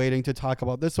been waiting to talk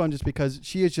about this one just because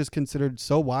she is just considered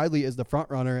so widely as the front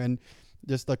runner, and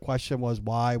just the question was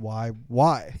why?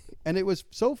 And it was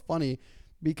so funny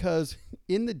because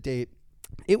in the date,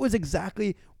 it was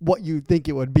exactly what you think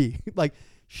it would be. Like,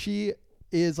 she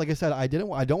is, like I said, I don't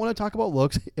want to talk about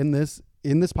looks in this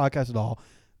podcast at all.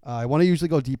 I want to usually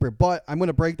go deeper, but I'm going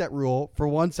to break that rule for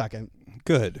 1 second.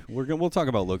 Good. We'll talk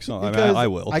about looks. I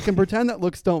will. I can pretend that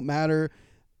looks don't matter,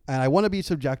 and I want to be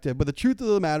subjective, but the truth of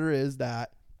the matter is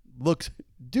that looks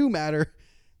do matter,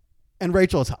 and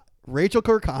Rachel is hot. Rachel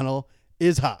Kirkconnell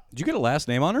is hot. Did you get a last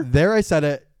name on her? There, I said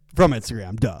it from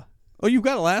Instagram. Duh. Oh, you've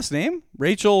got a last name?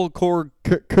 Rachel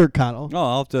Kurt Connell. Oh,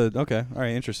 I'll have to. Okay. All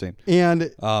right. Interesting.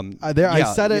 And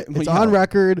I said it. It's on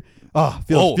record.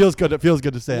 Feels good. It feels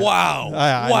good to say it. Wow.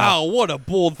 I wow. What a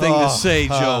bold thing to say,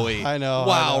 Joey. I know.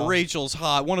 Wow. I know. Rachel's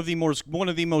hot. One of the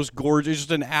most gorgeous,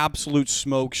 just an absolute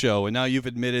smoke show. And now you've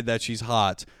admitted that she's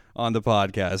hot on the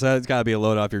podcast. That's got to be a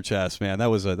load off your chest, man. That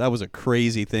was a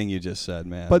crazy thing you just said,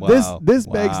 man. But wow. this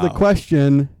begs the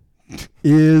question: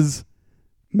 is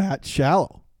Matt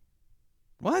shallow?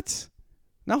 What?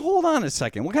 Now hold on a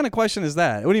second. What kind of question is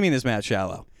that? What do you mean is Matt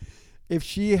shallow? If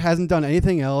she hasn't done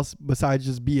anything else besides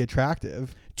just be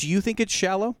attractive. Do you think it's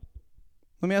shallow?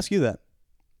 Let me ask you that.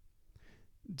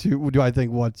 Do I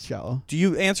think what's shallow? Do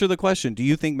you answer the question? Do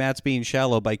you think Matt's being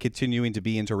shallow by continuing to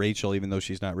be into Rachel even though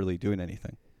she's not really doing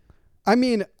anything? I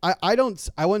mean, I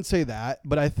wouldn't say that,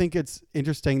 but I think it's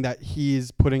interesting that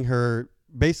he's putting her.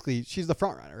 Basically, she's the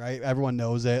front runner, right? Everyone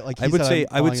knows it. Like I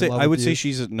would say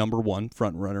she's a number one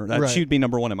front runner. That she would be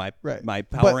number one in my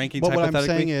power rankings. But what I'm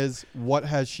saying is, what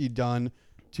has she done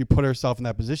to put herself in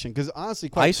that position? Because honestly,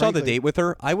 I saw the date with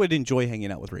her. I would enjoy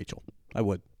hanging out with Rachel. I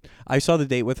would. I saw the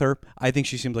date with her. I think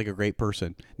she seems like a great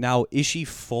person. Now, is she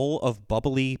full of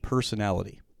bubbly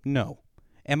personality? No.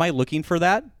 Am I looking for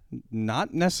that?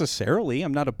 Not necessarily.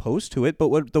 I'm not opposed to it,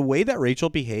 but the way that Rachel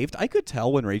behaved, I could tell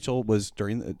when Rachel was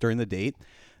during the date.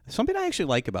 Something I actually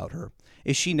like about her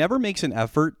is she never makes an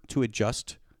effort to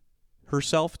adjust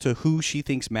herself to who she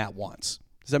thinks Matt wants.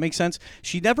 Does that make sense?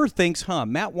 She never thinks,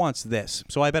 Matt wants this,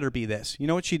 so I better be this. You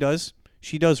know what she does?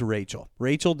 She does Rachel.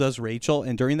 Rachel does Rachel,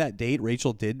 and during that date,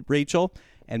 Rachel did Rachel,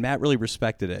 and Matt really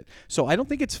respected it. So I don't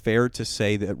think it's fair to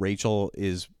say that Rachel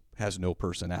has no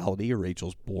personality, or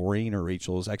Rachel's boring, or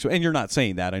Rachel's extra. And you're not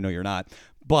saying that. I know you're not.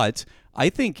 But I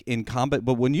think in combat.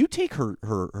 But when you take her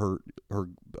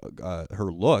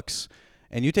looks,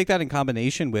 and you take that in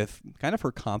combination with kind of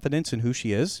her confidence in who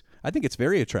she is, I think it's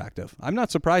very attractive. I'm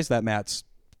not surprised that Matt's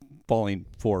falling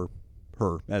for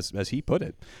her, as he put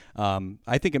it.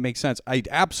 I think it makes sense. I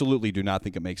absolutely do not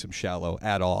think it makes him shallow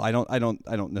at all. I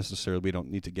don't necessarily. We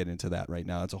don't need to get into that right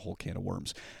now. It's a whole can of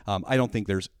worms. I don't think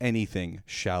there's anything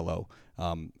shallow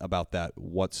about that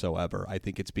whatsoever. I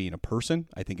think it's being a person.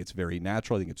 I think it's very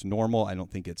natural. I think it's normal. I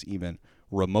don't think it's even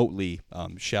remotely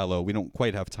shallow. We don't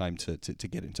quite have time to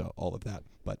get into all of that,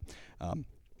 but.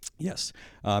 Yes.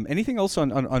 Anything else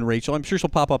on Rachel? I'm sure she'll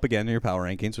pop up again in your power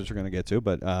rankings, which we're going to get to.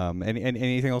 But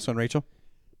anything else on Rachel?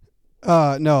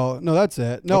 No, that's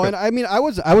it. No, Okay. and I mean, I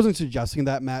wasn't suggesting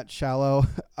that Matt's shallow.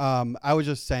 I was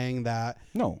just saying that.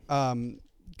 No.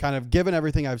 Kind of given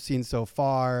everything I've seen so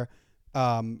far,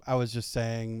 I was just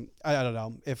saying I don't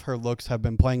know if her looks have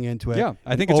been playing into it. Yeah,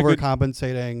 I think it's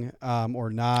overcompensating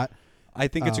or not. I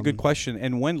think it's a good question.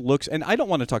 And when looks, and I don't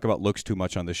want to talk about looks too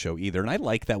much on this show either. And I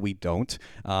like that we don't.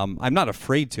 I'm not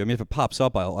afraid to. I mean, if it pops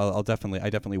up, I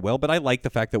definitely will. But I like the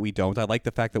fact that we don't. I like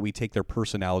the fact that we take their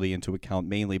personality into account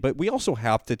mainly. But we also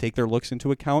have to take their looks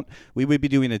into account. We would be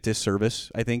doing a disservice,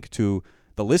 I think, to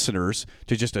the listeners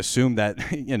to just assume that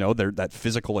that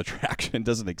physical attraction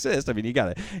doesn't exist. I mean, you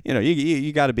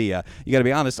gotta be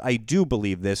honest. I do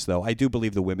believe this though. I do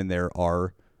believe the women there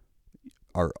are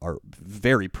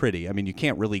very pretty. I mean, you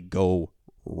can't really go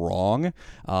wrong,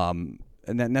 and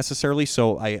that necessarily.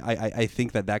 So I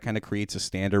think that kind of creates a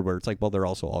standard where it's like, well, they're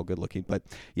also all good looking. But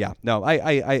yeah, no, I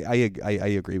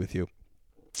agree with you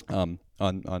on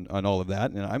all of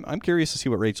that, and I'm curious to see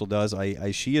what Rachel does.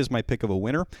 She is my pick of a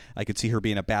winner. I could see her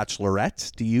being a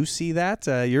bachelorette. Do you see that?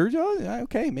 You're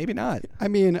okay, maybe not. I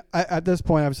mean, at this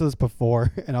point, I've said this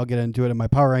before, and I'll get into it in my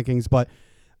power rankings, but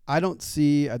I don't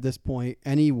see at this point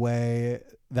any way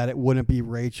that it wouldn't be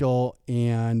Rachel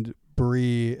and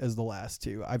Bree as the last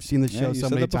two. I've seen the show so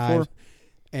many times.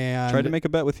 And tried to make a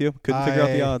bet with you. Couldn't figure out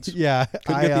the odds. Yeah.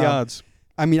 Couldn't get the odds.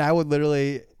 I mean, I would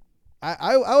literally,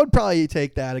 I would probably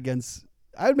take that against,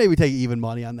 I would maybe take even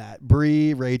money on that.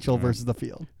 Bree, Rachel versus the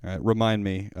field. All right. Remind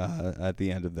me at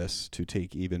the end of this to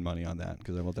take even money on that,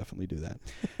 because I will definitely do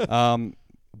that.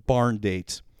 Barn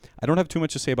date. I don't have too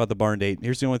much to say about the barn date.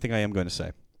 Here's the only thing I am going to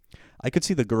say. I could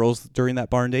see the girls during that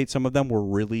barn date, some of them were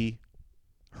really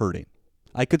hurting.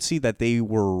 I could see that they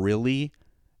were really,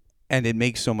 and it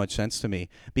makes so much sense to me,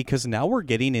 because now we're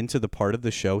getting into the part of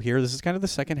the show here. This is kind of the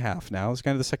second half now. It's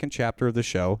kind of the second chapter of the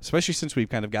show, especially since we've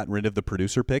kind of gotten rid of the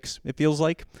producer picks, it feels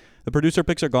like. The producer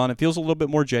picks are gone. It feels a little bit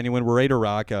more genuine. We're ready to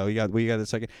rock. We got a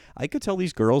second. I could tell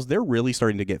these girls, they're really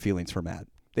starting to get feelings for Matt.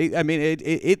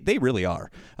 They really are,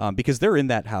 because they're in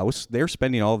that house. They're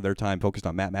spending all of their time focused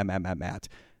on Matt.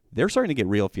 They're starting to get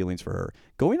real feelings for her.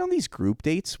 Going on these group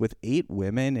dates with 8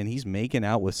 women, and he's making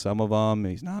out with some of them,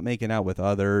 and he's not making out with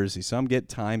others. Some get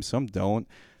time, some don't.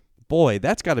 Boy,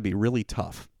 that's got to be really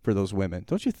tough. for those women,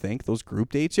 don't you think? Those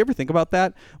group dates. You ever think about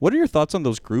that? What are your thoughts on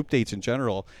those group dates in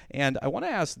general? And I want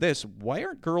to ask this: why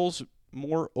aren't girls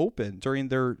more open during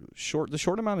the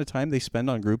short amount of time they spend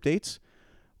on group dates?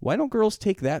 Why don't girls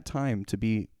take that time to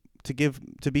be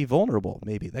vulnerable?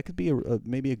 Maybe that could be a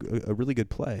really good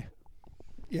play.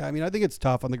 Yeah, I mean, I think it's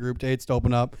tough on the group dates to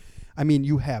open up. I mean,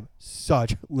 you have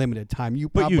such limited time.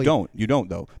 But you don't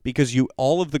though, because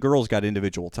all of the girls got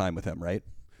individual time with him, right?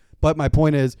 But my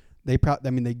point is, they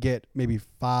get maybe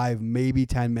 5, maybe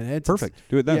 10 minutes. Perfect.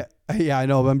 Do it then. Yeah, I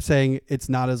know. But I'm saying it's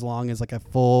not as long as like a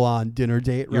full-on dinner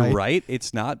date, right? You're right.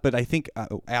 It's not. But I think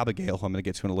Abigail, who I'm going to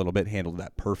get to in a little bit, handled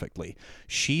that perfectly.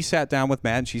 She sat down with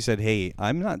Matt and she said, "Hey,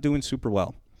 I'm not doing super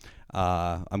well.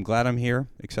 I'm glad I'm here,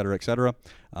 et cetera, et cetera.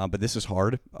 But this is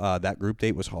hard. That group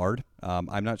date was hard.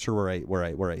 I'm not sure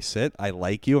where I sit. I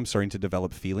like you. I'm starting to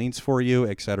develop feelings for you,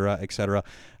 et cetera, et cetera.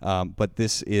 But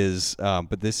this is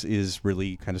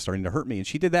really kind of starting to hurt me." And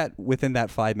she did that within that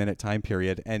 5-minute time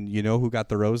period. And you know who got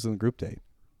the rose in the group date?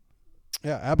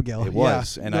 Yeah, Abigail. It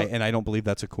was, and I don't believe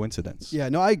that's a coincidence. Yeah,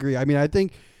 no, I agree. I mean, I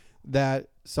think that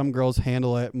some girls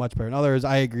handle it much better than others.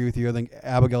 I agree with you. I think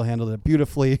Abigail handled it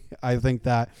beautifully. I think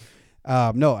that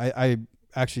I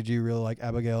actually do really like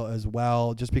Abigail as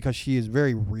well, just because she is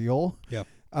very real. Yeah.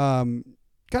 Kind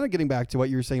of getting back to what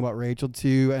you were saying about Rachel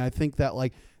too, and I think that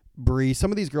like Bree,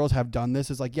 some of these girls have done this.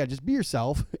 Is like, yeah, just be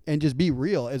yourself and just be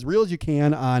real as you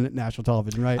can on national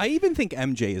television, right? I even think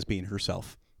MJ is being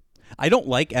herself. I don't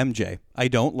like MJ. I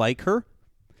don't like her,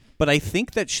 but I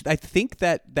think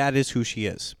that that is who she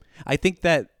is. I think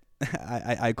that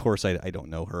of course I don't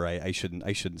know her. I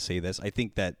shouldn't say this. I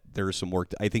think that there is some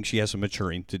work. I think she has some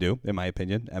maturing to do, in my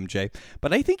opinion, MJ.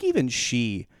 But I think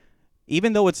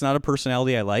even though it's not a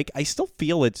personality I like, I still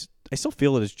feel it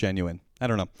as genuine. I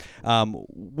don't know.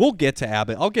 We'll get to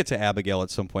I'll get to Abigail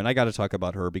at some point. I got to talk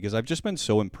about her because I've just been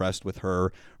so impressed with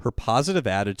her positive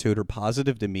attitude, her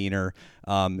positive demeanor.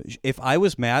 If I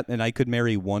was Matt and I could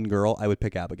marry one girl, I would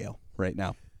pick Abigail right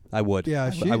now. I would.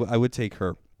 Yeah, I would take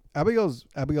her. Abigail's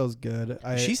good.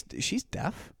 She's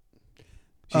deaf.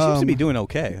 She seems to be doing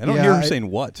okay. I don't hear her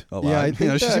saying what a lot. Yeah, I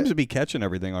think she seems to be catching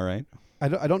everything all right.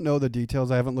 I don't know the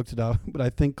details. I haven't looked it up, but I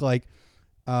think like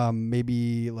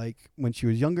maybe like when she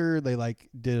was younger, they like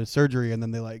did a surgery and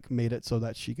then they like made it so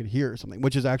that she could hear or something,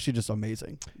 which is actually just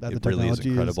amazing. That it really is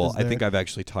incredible. I think I've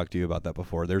actually talked to you about that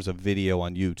before. There's a video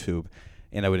on YouTube,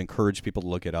 and I would encourage people to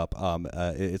look it up.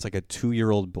 It's like a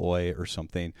 2-year-old boy or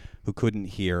something who couldn't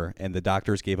hear, and the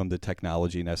doctors gave him the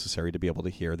technology necessary to be able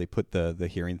to hear. They put the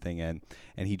hearing thing in,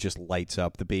 and he just lights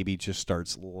up. The baby just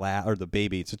starts it's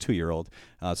a 2-year-old,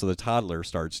 so the toddler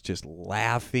starts just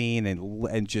laughing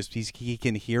and just he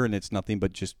can hear, and it's nothing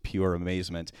but just pure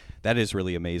amazement. That is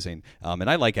really amazing. And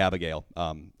I like Abigail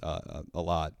a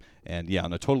lot. And yeah,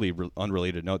 on a totally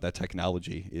unrelated note, that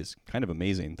technology is kind of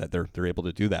amazing that they're able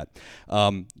to do that.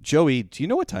 Joey, do you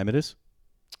know what time it is?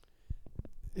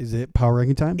 Is it power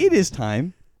ranking time? It is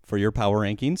time for your power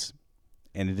rankings,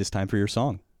 and it is time for your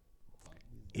song.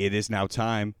 It is now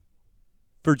time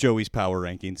for Joey's power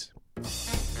rankings.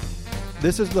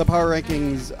 This is the power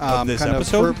rankings of this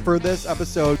episode? For this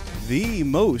episode. The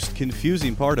most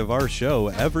confusing part of our show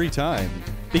every time.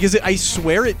 Because I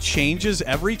swear it changes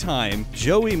every time.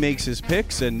 Joey makes his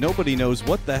picks and nobody knows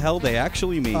what the hell they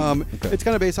actually mean. Okay. It's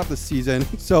kind of based off the season.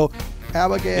 So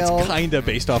Abigail. It's kind of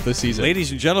based off the season.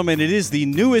 Ladies and gentlemen, it is the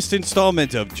newest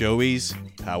installment of Joey's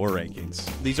Power Rankings.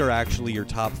 These are actually your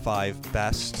top 5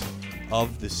 best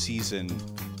of the season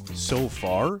so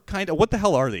far. Kind of. What the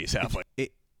hell are these, Halfway?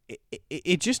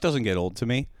 It just doesn't get old to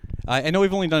me. I know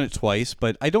we've only done it twice,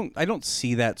 but I don't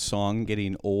see that song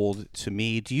getting old to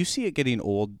me. Do you see it getting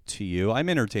old to you? I'm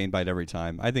entertained by it every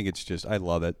time. I think it's just, I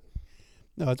love it.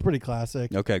 No, it's pretty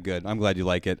classic. Okay, good. I'm glad you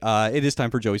like it. It is time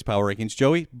for Joey's Power Rankings.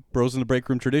 Joey, Bros in the Break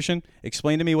Room tradition,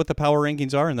 explain to me what the Power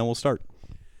Rankings are, and then we'll start.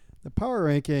 The Power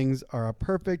Rankings are a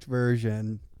perfect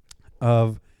version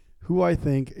of who I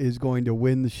think is going to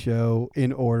win the show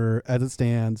in order as it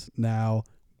stands now,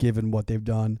 given what they've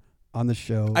done on the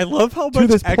show. I love how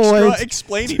much extra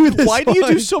explaining. Why do you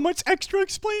do so much extra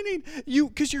explaining?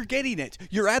 Because you're getting it.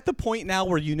 You're at the point now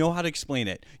where you know how to explain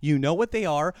it. You know what they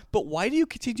are, but why do you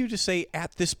continue to say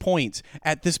at this point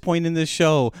in this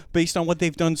show, based on what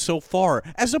they've done so far,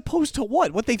 as opposed to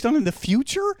what they've done in the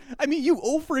future? I mean, you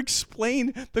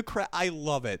over-explain the crap. I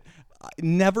love it.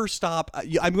 Never stop.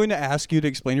 I'm going to ask you to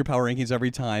explain your power rankings every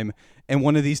time, and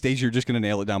one of these days you're just going to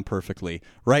nail it down perfectly.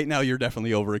 Right now, you're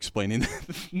definitely over-explaining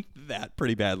that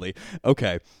pretty badly.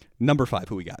 Okay, number 5,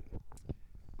 who we got?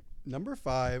 Number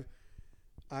 5,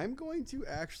 I'm going to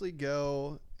actually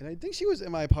go, and I think she was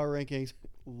in my power rankings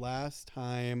last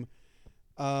time.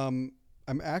 I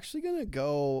I'm actually gonna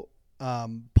go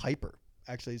Piper.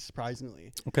 Actually,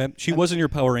 surprisingly. Okay. She was in your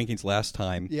power rankings last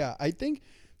time. Yeah, I think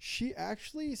she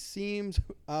actually seems.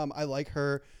 I like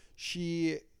her.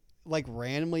 She like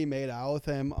randomly made out with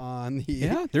him on the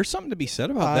Yeah, there's something to be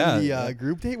said about that. the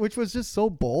group date, which was just so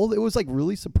bold. It was like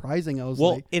really surprising. I was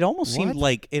Well, like, it almost seemed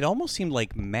what?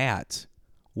 like Matt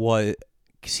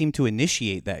seemed to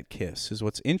initiate that kiss. Is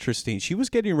what's interesting. She was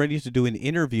getting ready to do an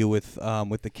interview with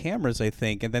the cameras, I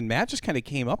think, and then Matt just kind of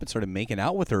came up and started making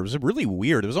out with her. It was really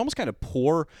weird. It was almost kind of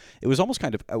poor. It was almost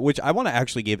kind of, which I want to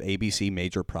actually give ABC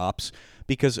major props,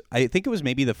 because I think it was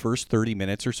maybe the first 30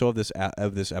 minutes or so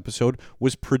of this episode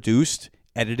was produced,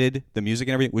 edited, the music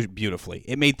and everything was beautifully.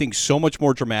 It made things so much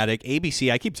more dramatic.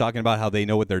 ABC, I keep talking about how they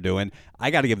know what they're doing. I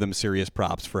got to give them serious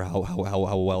props for how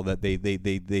well that they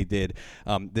did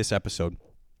this episode.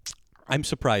 I'm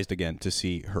surprised again to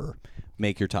see her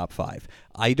make your top 5.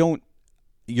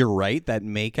 You're right, that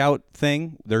makeout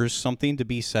thing, there's something to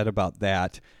be said about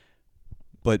that.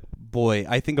 But boy,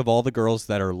 I think of all the girls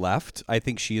that are left, I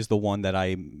think she is the one that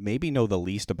I maybe know the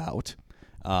least about.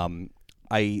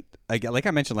 I like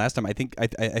I mentioned last time, I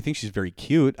think she's very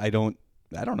cute. I don't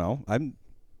know. I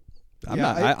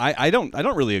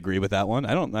don't really agree with that one.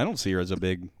 I don't see her as a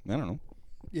big, I don't know.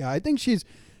 Yeah, I think she's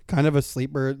kind of a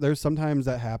sleeper. There's sometimes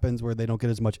that happens where they don't get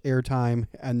as much airtime,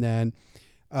 and then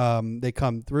they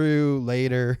come through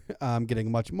later,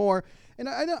 getting much more. And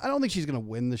I don't think she's gonna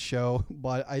win the show,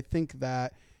 but I think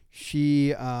that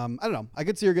she, I don't know. I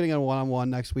could see her getting a one-on-one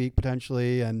next week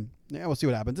potentially, and yeah, we'll see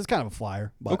what happens. It's kind of a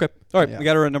flyer. But, okay, all right, yeah. We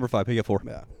got her at number 5. Who you got 4?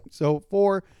 Yeah. So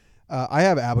 4, I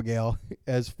have Abigail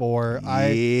as 4.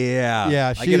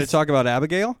 Yeah. I get to talk about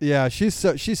Abigail. Yeah, she's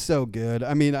so good.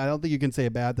 I mean, I don't think you can say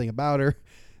a bad thing about her.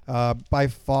 By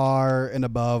far and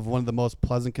above, one of the most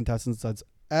pleasant contestants that's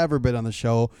ever been on the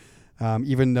show.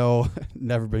 Even though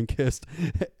never been kissed,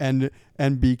 and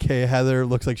BK Heather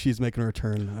looks like she's making a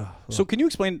return. So can you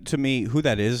explain to me who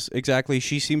that is exactly?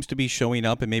 She seems to be showing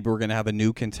up, and maybe we're going to have a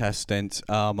new contestant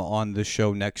on the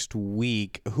show next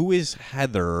week. Who is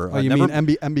Heather? Oh, you mean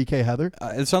MBK Heather?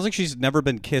 It sounds like she's never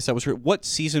been kissed. That was her. What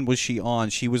season was she on?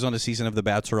 She was on a season of The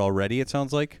Bachelor already, it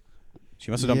sounds like. She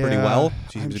must have done pretty well.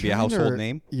 She seems to be a household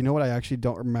name. You know what? I actually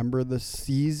don't remember the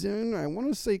season. I want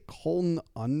to say Colton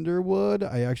Underwood.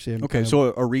 I actually am okay.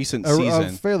 So a recent season,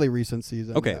 a fairly recent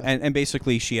season. Okay, yeah. and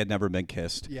basically she had never been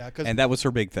kissed. Yeah, and that was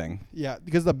her big thing. Yeah,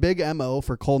 because the big MO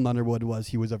for Colton Underwood was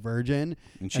he was a virgin,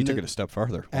 and she took it a step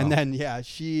farther. Wow. And then I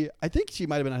think she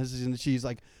might have been on his season. She's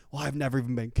like, well, I've never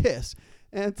even been kissed,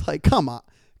 and it's like, come on.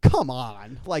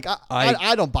 Like,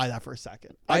 I don't buy that for a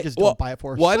second. I just don't buy it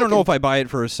for a second. Well, I don't know if I buy it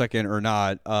for a second or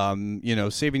not.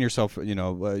 Saving yourself,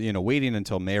 waiting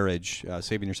until marriage,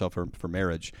 saving yourself for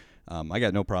marriage. I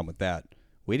got no problem with that.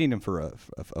 Waiting for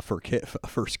a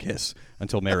first kiss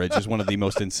until marriage is one of the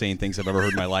most insane things I've ever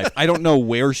heard in my life. I don't know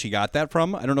where she got that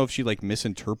from. I don't know if she like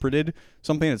misinterpreted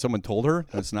something that someone told her.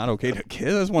 It's not okay to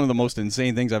kiss. That's one of the most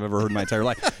insane things I've ever heard in my entire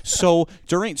life. So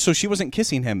she wasn't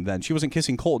kissing him then. She wasn't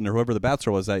kissing Colton or whoever the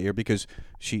Bachelor was that year because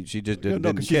she just didn't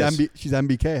kiss. She's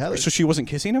MBK Heather. So she wasn't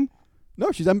kissing him? No,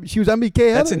 she was MBK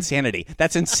Heather. That's insanity.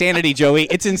 That's insanity, Joey.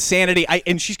 It's insanity.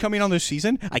 And she's coming on this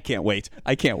season. I can't wait.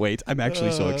 I'm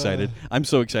actually so excited. I'm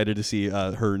so excited to see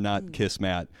her not kiss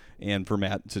Matt and for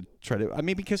Matt to try to. I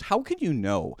mean, because how can you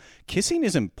know? Kissing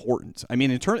is important. I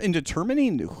mean, in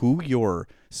determining who your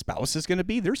spouse is going to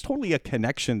be, there's totally a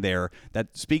connection there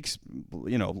that speaks,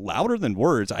 louder than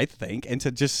words, I think. And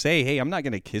to just say, hey, I'm not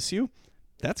going to kiss you,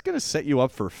 that's going to set you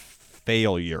up for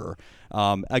failure.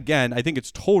 Again, I think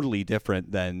it's totally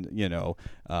different than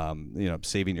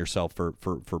saving yourself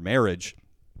for marriage.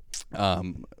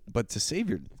 But to save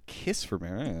your kiss for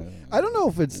marriage, I don't know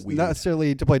if it's weird.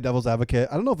 Necessarily to play devil's advocate.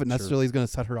 I don't know if it necessarily is going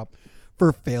to set her up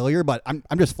for failure. But I'm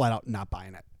just flat out not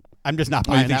buying it. I'm just not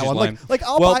buying that one. Lying?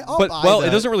 I'll buy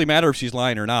it doesn't really matter if she's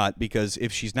lying or not, because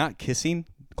if she's not kissing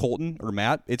Colton or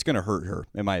Matt, it's going to hurt her,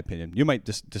 in my opinion. You might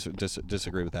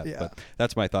disagree with that, but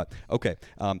that's my thought. Okay.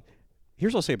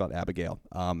 Here's what I'll say about Abigail.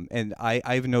 And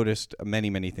I've noticed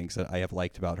many things that I have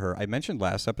liked about her. I mentioned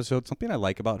last episode, something I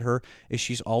like about her is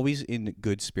she's always in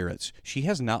good spirits. She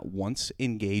has not once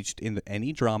engaged in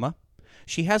any drama.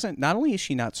 She hasn't, not only is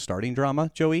she not starting drama,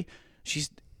 Joey,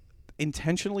 she's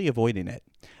intentionally avoiding it.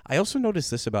 I also noticed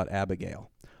this about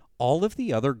Abigail. All of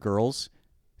the other girls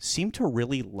seem to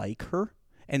really like her.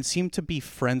 and seem to be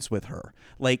friends with her.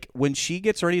 Like when she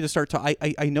gets ready to start to,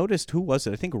 I noticed, who was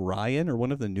it? I think Ryan or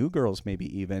one of the new girls maybe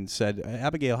even said,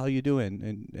 Abigail, how you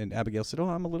doing? And Abigail said, oh,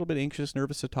 I'm a little bit anxious,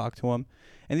 nervous to talk to him.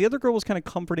 And the other girl was kind of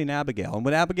comforting Abigail. And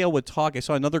when Abigail would talk, I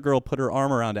saw another girl put her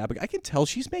arm around Abigail. I can tell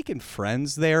she's making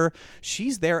friends there.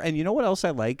 She's there. And you know what else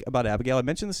I like about Abigail? I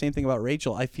mentioned the same thing about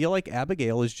Rachel. I feel like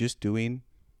Abigail is just doing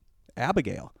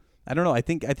Abigail. I don't know. I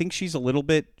think she's a little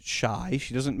bit shy.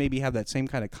 She doesn't maybe have that same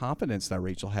kind of confidence that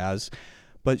Rachel has,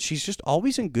 but she's just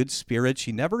always in good spirits.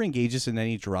 She never engages in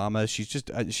any drama. She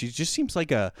just seems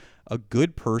like a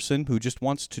good person who just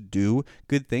wants to do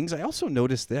good things. I also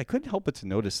noticed that I couldn't help but to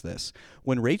notice this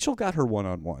when Rachel got her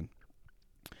one-on-one.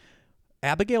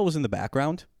 Abigail was in the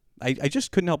background. I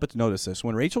just couldn't help but to notice this.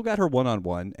 When Rachel got her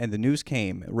one-on-one and the news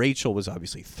came, Rachel was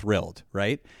obviously thrilled,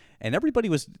 right? And everybody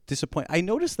was disappointed. I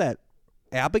noticed that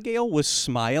Abigail was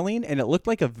smiling, and it looked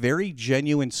like a very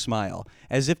genuine smile,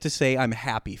 as if to say, I'm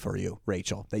happy for you,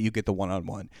 Rachel, that you get the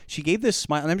one-on-one. She gave this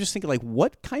smile, and I'm just thinking, like,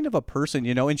 what kind of a person,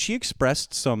 and she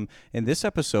expressed some, in this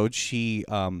episode, she,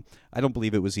 I don't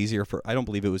believe it was easy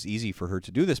for her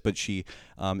to do this, but she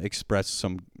expressed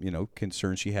some,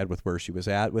 concern she had with where she was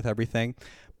at with everything.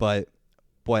 But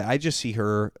boy, I just see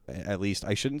her, at least,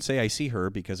 I shouldn't say I see her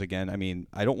because, again, I mean,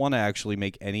 I don't want to actually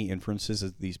make any inferences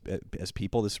as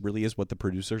people. This really is what the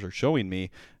producers are showing me.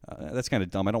 That's kind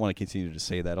of dumb. I don't want to continue to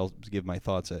say that. I'll give my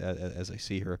thoughts as I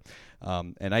see her.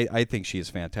 And I think she is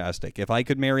fantastic. If I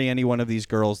could marry any one of these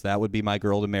girls, that would be my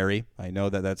girl to marry. I know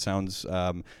that sounds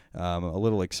a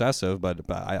little excessive, but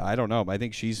I don't know. I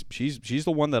think she's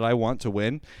the one that I want to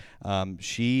win.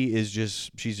 She's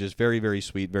just very, very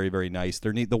sweet, very, very nice.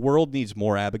 The world needs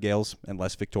more Abigails and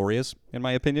less Victorias, in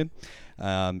my opinion.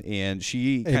 And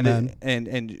she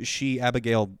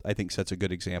Abigail, I think, sets a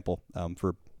good example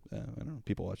for I don't know,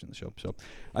 people watching the show. So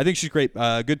I think she's great.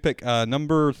 Good pick.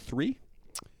 Number 3.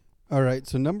 All right,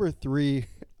 so number 3,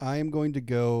 I am going to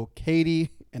go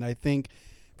Katie, and I think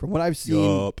from what I've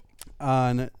seen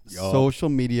on social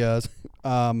medias,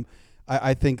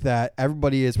 I think that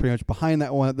everybody is pretty much behind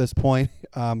that one at this point.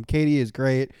 Katie is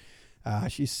great.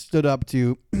 She stood up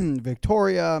to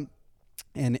Victoria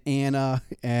and Anna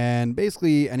and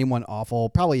basically anyone awful,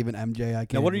 probably even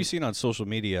MJ. Now, what are you seeing on social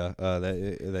media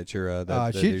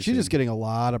she's just getting a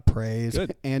lot of praise.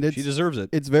 Good. And she deserves it.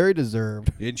 It's very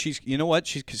deserved. And she's, you know what?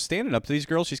 She's standing up to these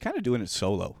girls. She's kind of doing it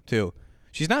solo too.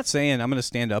 She's not saying I'm going to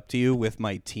stand up to you with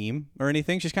my team or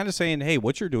anything. She's kind of saying, hey,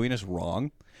 what you're doing is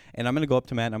wrong. And I'm going to go up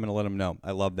to Matt and I'm going to let him know.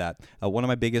 I love that. One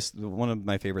of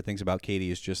my favorite things about Katie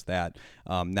is just that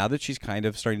now that she's kind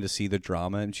of starting to see the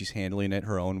drama and she's handling it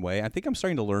her own way, I think I'm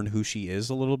starting to learn who she is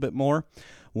a little bit more.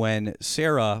 When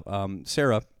Sarah,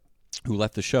 who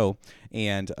left the show,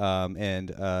 and her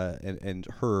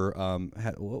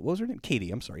what was her name?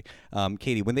 Katie. I'm sorry,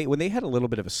 Katie. When they had a little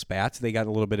bit of a spat, they got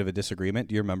a little bit of a disagreement.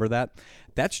 Do you remember that?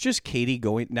 That's just Katie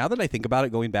going. Now that I think about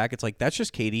it, going back, it's like that's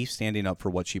just Katie standing up for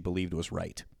what she believed was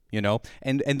right.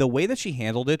 And the way that she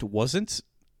handled it wasn't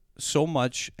so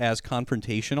much as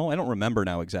confrontational. I don't remember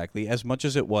now exactly, as much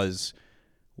as it was,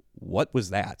 what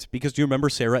was that? Because do you remember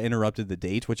Sarah interrupted the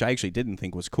date, which I actually didn't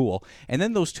think was cool. And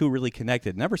then those two really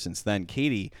connected. And ever since then,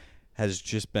 Katie has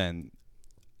just been,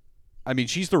 I mean,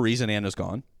 she's the reason Anna's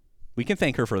gone. We can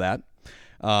thank her for that.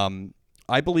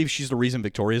 I believe she's the reason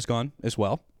Victoria's gone as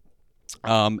well.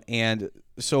 And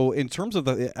so in terms of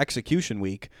the execution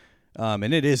week,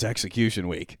 and it is execution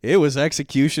week. It was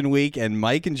execution week, and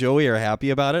Mike and Joey are happy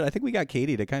about it. I think we got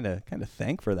Katie to kind of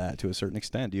thank for that to a certain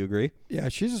extent. Do you agree? Yeah,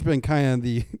 she's just been kind of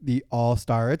the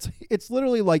all-star. It's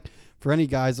literally like, for any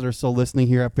guys that are still listening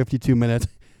here at 52 minutes,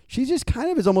 she just kind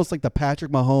of is almost like the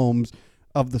Patrick Mahomes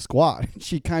of the squad.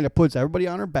 She kind of puts everybody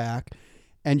on her back,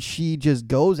 and she just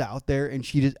goes out there and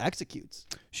she just executes.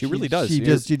 She really does. She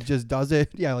just does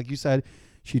it. Yeah, like you said,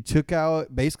 she took out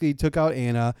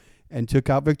Anna and took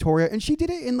out Victoria, and she did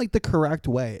it in like the correct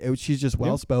way. She's just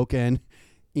well-spoken,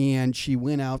 and she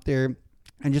went out there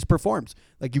and just performs.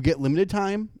 Like, you get limited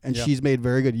time, and she's made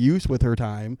very good use with her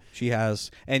time. She has.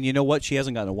 And you know what? She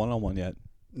hasn't gotten a one-on-one yet.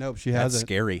 Nope, she hasn't. That's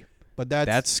scary. But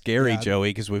that's scary,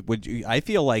 Joey, because I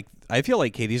feel like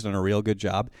Katie's done a real good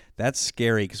job. That's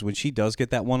scary, because when she does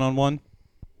get that one-on-one,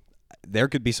 there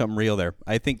could be something real there.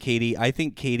 I think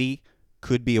Katie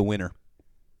could be a winner.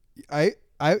 I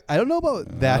don't know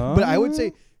about that, but I would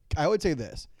say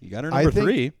this. You got her number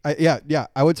 3.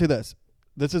 I would say this.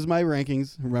 This is my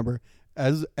rankings. Remember,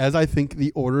 as I think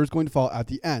the order is going to fall at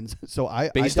the end. So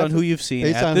based on who you've seen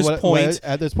at this point,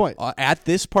 at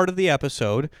this part of the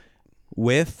episode,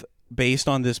 based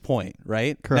on this point,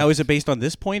 right? Correct. Now, is it based on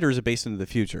this point or is it based into the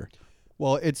future?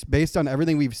 Well, it's based on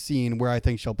everything we've seen where I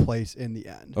think she'll place in the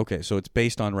end. Okay, so it's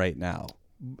based on right now.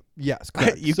 Yes,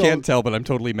 correct. You So- can't tell, but I'm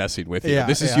totally messing with you. Yeah,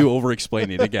 This is yeah. you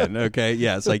over-explaining again. Okay,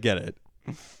 yes, I get it.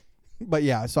 But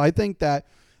yeah, so I think that,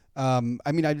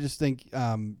 I just think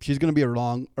she's going to be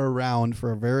around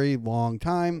for a very long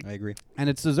time, I agree. and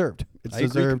it's deserved. It's I agree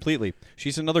deserved. completely.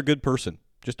 She's another good person.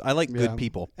 I like Yeah. good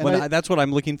people. And That's what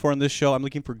I'm looking for in this show. I'm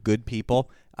looking for good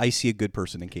people. I see a good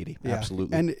person in Katie. Yeah.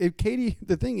 Absolutely. And if Katie,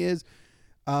 the thing is,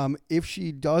 if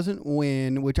she doesn't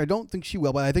win, which I don't think she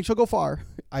will, but I think she'll go far.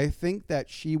 I think that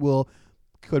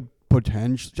could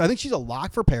potentially. I think she's a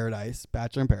lock for Paradise,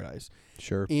 Bachelor in Paradise,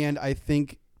 Sure. and I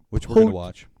think Which we're going to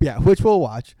watch. Yeah, which we'll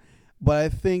watch. But I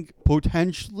think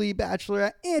potentially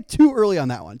Bachelorette, too early on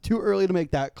that one. Too early to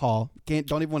make that call.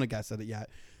 Don't even want to guess at it yet.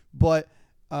 But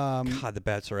God, The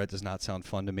Bachelorette does not sound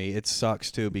fun to me. It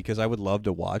sucks, too, because I would love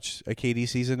to watch a Katie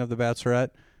season of The Bachelorette.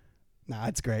 nah,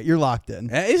 it's great. You're locked in.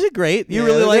 Is it great? You Yeah,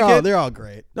 really like it? They're all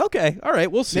great. Okay. All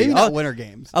right. We'll see. Maybe not Winter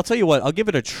Games. I'll tell you what. I'll give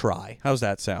it a try. How's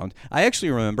that sound? I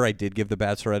actually remember I did give The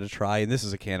Bachelorette a try, and this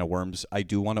is a can of worms I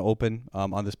do want to open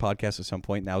on this podcast at some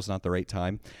point. Now's not the right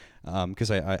time because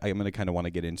I'm going to kind of want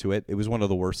to get into it. It was one of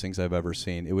the worst things I've ever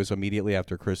seen. It was immediately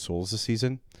after Chris Soules'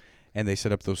 season, and they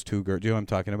set up those two girls. Do you know what I'm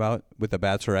talking about? With The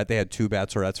Bachelorette. They had two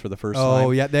Bachelorettes for the first time.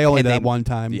 Oh, yeah. They only And did that one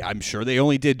time. Yeah, I'm sure they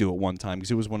only did do it one time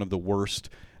because it was one of the worst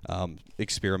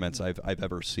experiments I've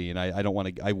ever seen. I don't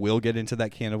want to. I will get into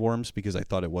that can of worms because I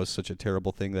thought it was such a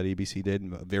terrible thing that ABC did,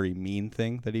 and a very mean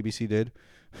thing that ABC did.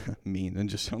 Mean and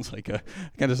just sounds like an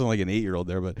 8-year-old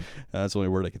there, but that's the only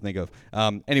word I can think of.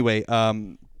 Anyway,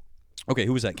 okay,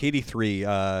 who was that? Katie 3.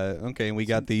 Okay, and we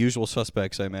got the usual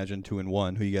suspects. I imagine 2 and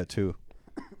 1. Who you got 2?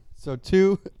 So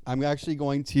 2, I'm actually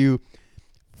going to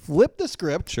flip the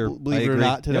script. Sure, Believe I it or agree.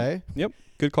 not today. Yep.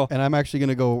 Good call. And I'm actually going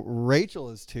to go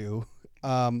Rachel is 2.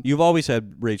 You've always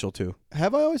had Rachel 2.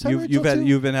 Have I always had Rachel 2?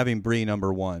 You've been having Bree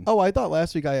number 1. Oh, I thought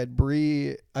last week I had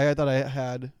Bree. I thought I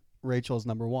had Rachel's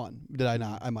number 1. Did I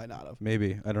not? I might not have.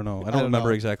 Maybe. I don't know. I I don't don't remember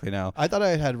know. exactly now. I thought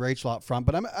I had Rachel up front,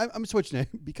 but I'm switching it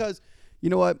because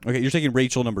you know what? Okay, you're taking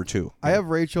Rachel number 2. I have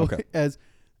Rachel Okay. as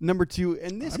number 2,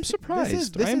 and this I'm this surprised. is-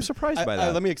 this I am is- surprised by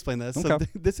that. let me explain this. So Okay.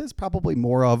 this is probably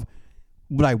more of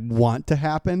what I want to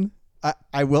happen.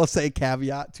 I will say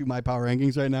caveat to my power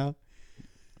rankings right now.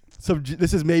 So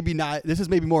this is maybe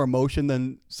more emotion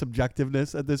than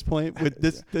subjectiveness at this point. With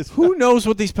this Who knows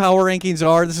what these power rankings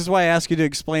are? This is why I asked you to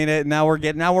explain it. And now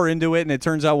we're into it, and it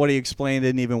turns out what he explained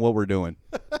isn't even what we're doing.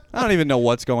 I don't even know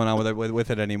what's going on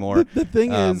with it anymore. The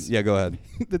thing is, yeah, go ahead.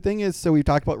 the thing is, so we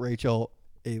talked about Rachel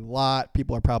a lot.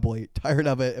 People are probably tired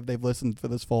of it if they've listened for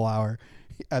this full hour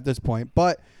at this point.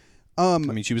 But I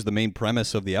mean, she was the main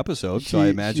premise of the episode, so I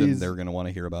imagine she's- they're going to want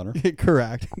to hear about her.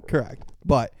 correct.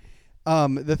 But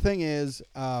the thing is,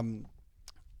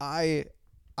 I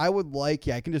would like,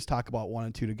 I can just talk about 1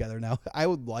 and 2 together now. I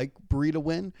would like Bree to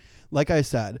win. Like I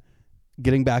said,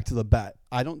 getting back to the bet,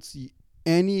 I don't see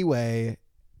any way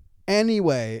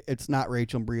it's not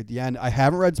Rachel and Bree at the end. I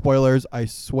haven't read spoilers. I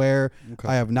swear. Okay.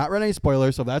 I have not read any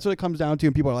spoilers. So if that's what it comes down to,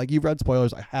 and people are like, you've read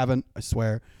spoilers. I haven't, I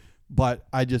swear. But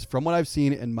I just, from what I've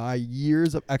seen in my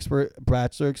years of expert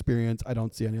Bachelor experience, I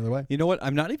don't see any other way. You know what?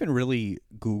 I'm not even really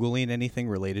Googling anything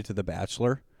related to The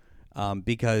Bachelor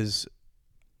because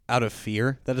out of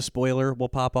fear that a spoiler will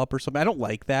pop up or something. I don't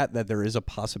like that there is a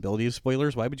possibility of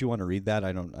spoilers. Why would you want to read that?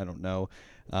 I don't know.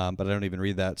 But I don't even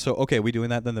read that. So, okay, we doing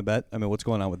that then, the bet? I mean, what's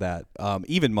going on with that?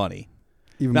 Even money.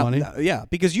 Even Now- money. now- yeah,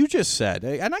 because you just said,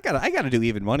 and I gotta do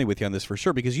even money with you on this for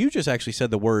sure, because you just actually said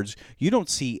the words, you don't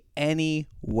see any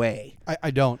way.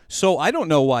 I don't. So I don't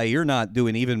know why you're not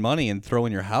doing even money and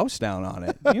throwing your house down on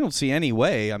it. You don't see any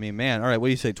way. I mean, man, all right, what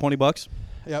do you say, $20?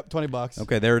 Yep, $20.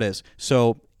 Okay, there it is.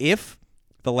 So if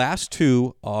the last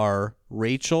 2 are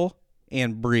Rachel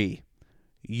and Bree,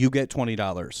 you get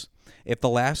 $20. If the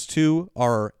last 2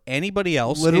 are anybody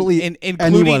else, Literally including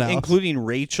anyone else. including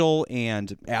Rachel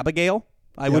and Abigail,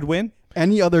 I would win.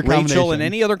 Any other combination. Rachel and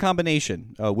any other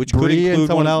combination, which could Bree and include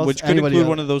someone one, else, which could anybody include else.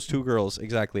 one of those 2 girls.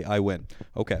 Exactly, I win.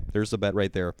 Okay, there's the bet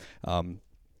right there.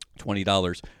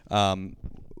 $20.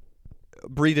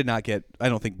 Bree did not get. I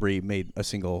don't think Bree made a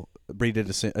single. Bree did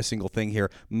a single thing here.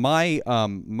 My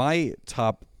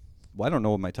top. Well, I don't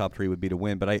know what my top 3 would be to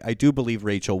win, but I do believe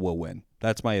Rachel will win.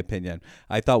 That's my opinion.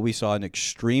 I thought we saw an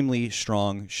extremely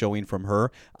strong showing from her.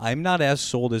 I'm not as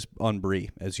sold on Bree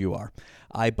as you are.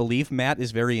 I believe Matt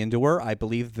is very into her. I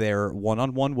believe their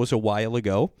one-on-one was a while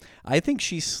ago. I think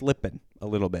she's slipping a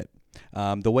little bit.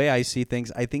 The way I see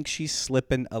things, I think she's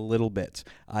slipping a little bit.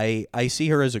 I see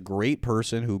her as a great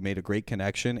person who made a great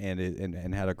connection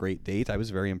and had a great date. I was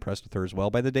very impressed with her as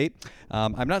well by the date.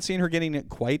 I'm not seeing her getting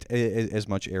quite as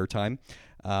much airtime.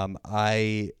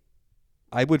 I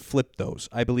would flip those.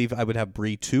 I believe I would have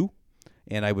Bree 2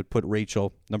 and I would put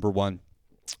Rachel number 1.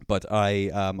 But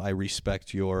I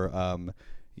respect your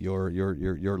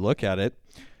look at it.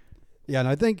 Yeah, and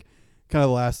I think kind of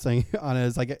the last thing on it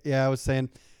is like, I was saying,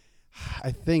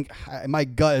 I think my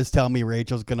gut is telling me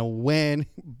Rachel's gonna win,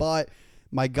 but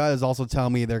my gut is also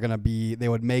telling me they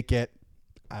would make it,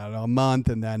 I don't know, a month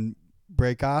and then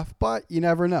break off. But you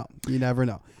never know.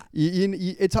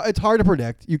 It's hard to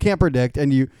predict. You can't predict,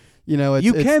 and you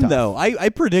can tough. though. I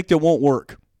predict it won't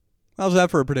work. How's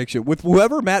that for a prediction? With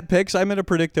whoever Matt picks, I'm gonna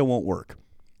predict it won't work.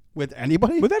 With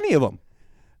anybody? With any of them.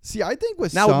 See, I think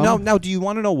with now, do you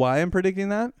want to know why I'm predicting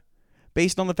that?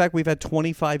 Based on the fact we've had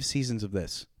 25 seasons of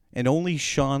this, and only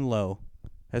Sean Lowe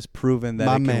has proven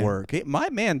that it can work. My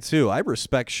man, too. I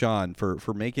respect Sean for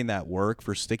making that work,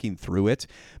 for sticking through it,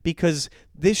 because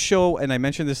this show, and I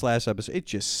mentioned this last episode, it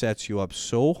just sets you up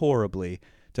so horribly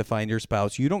to find your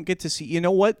spouse. You don't get to see, you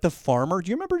know what? The farmer, do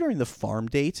you remember during the farm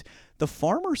date, the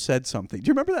farmer said something. Do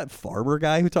you remember that farmer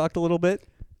guy who talked a little bit?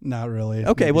 Not really.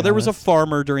 Okay, well, there was a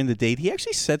farmer during the date. He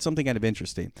actually said something kind of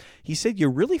interesting. He said, you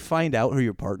really find out who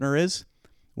your partner is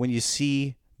when you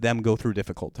see them go through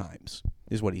difficult times,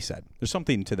 is what he said. There's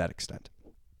something to that extent.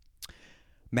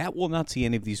 Matt will not see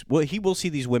any of these. Well, he will see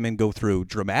these women go through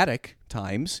dramatic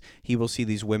times. He will see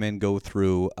these women go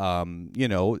through,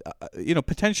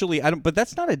 potentially. But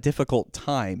that's not a difficult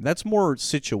time. That's more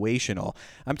situational.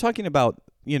 I'm talking about,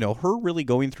 her really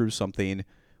going through something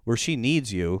where she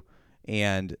needs you.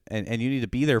 And you need to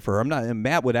be there for her.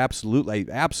 Matt would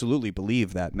absolutely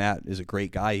believe that Matt is a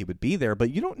great guy. He would be there,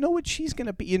 but you don't know what she's going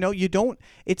to be. You don't,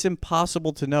 it's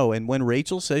impossible to know. And when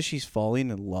Rachel says she's falling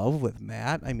in love with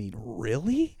Matt, I mean,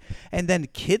 really? And then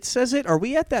Kit says it. Are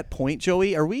we at that point,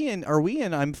 Joey? Are we in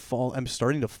I'm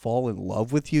starting to fall in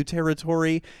love with you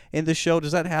territory in the show?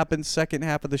 Does that happen second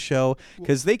half of the show?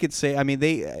 Because they could say, and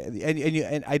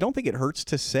I don't think it hurts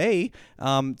to say,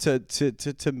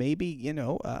 to maybe,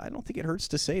 I don't think it hurts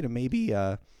to say to maybe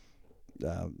try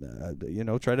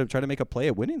to make a play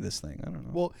at winning this thing. I don't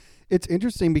know. Well, it's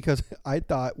interesting because I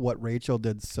thought what Rachel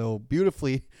did so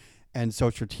beautifully and so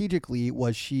strategically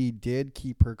was she did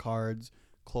keep her cards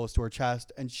close to her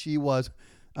chest, and she was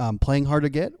playing hard to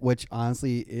get, which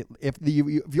honestly, if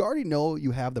you already know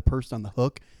you have the person on the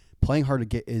hook, playing hard to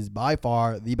get is by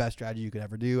far the best strategy you could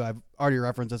ever do. I've already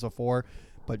referenced this before,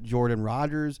 but Jordan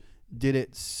Rogers did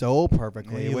it so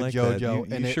perfectly with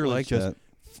JoJo, and you sure like that.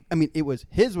 I mean, he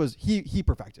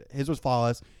perfected it. His was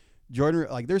flawless. Jordan,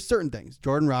 there's certain things.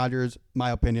 Jordan Rogers,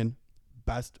 my opinion,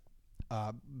 best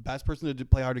person to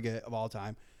play hard to get of all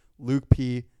time. Luke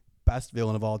P, best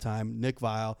villain of all time. Nick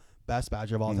Vile, best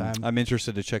badger of all time. I'm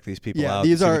interested to check these people out.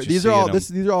 These are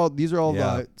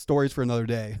all stories for another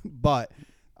day. But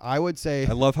I would say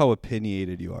I love how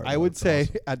opinionated you are. I would say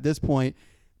awesome. At this point,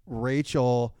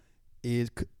 Rachel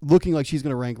is looking like she's going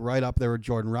to rank right up there with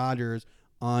Jordan Rogers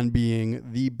on being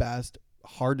the best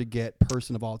hard-to-get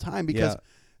person of all time. Because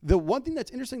the one thing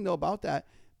that's interesting, though, about that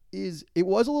is it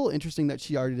was a little interesting that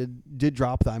she already did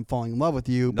drop the "I'm falling in love with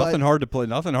you." Nothing hard to get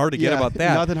about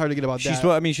that. Nothing hard to get about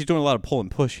that. She's doing a lot of pull and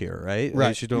push here, right?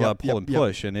 Right. She's doing a lot of pull and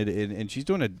push, and she's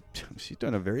doing a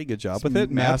very good job with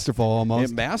it. Masterful,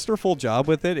 almost. Masterful job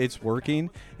with it. It's working,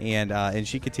 and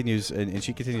she continues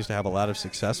to have a lot of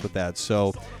success with that.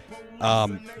 So.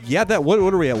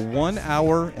 What are we at? 1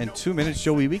 hour and 2 minutes,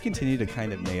 Joey? We continue to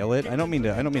kind of nail it. I don't mean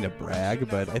to brag,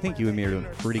 but I think you and me are doing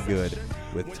pretty good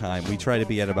with time. We try to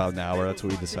be at about an hour. That's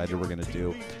what we decided we're going to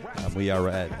do. We are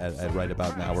at right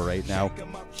about an hour right now.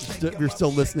 If you're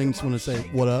still listening, just want to say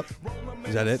what up.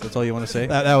 Is that it? That's all you want to say?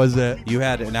 That was it. You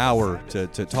had an hour to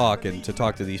talk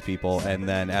to these people, and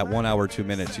then at 1 hour 2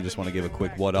 minutes, you just want to give a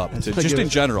quick what up just in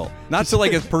general, not to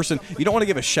like a person. You don't want to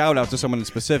give a shout out to someone in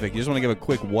specific. You just want to give a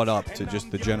quick what up to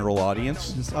just the general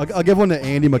audience. I'll give one to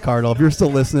Andy McCardle. If you're still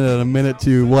listening at a minute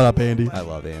to what up, Andy. I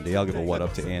love Andy. I'll give a what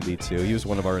up to Andy too. He was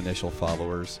one of our initial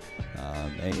followers.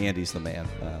 Andy's the man.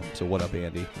 So what up,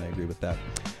 Andy? I agree with that.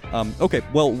 Okay,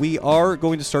 well, we are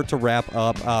going to start to wrap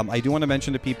up. I do want to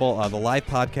mention to people the live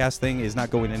podcast thing is not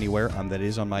going anywhere. That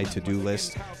is on my to-do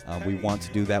list. We want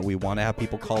to do that. We want to have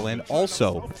people call in.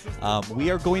 Also, we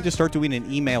are going to start doing an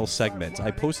email segment.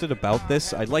 I posted about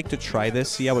this. I'd like to try this,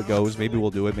 see how it goes. Maybe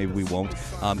we'll do it. Maybe we won't.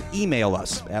 Email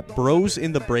us at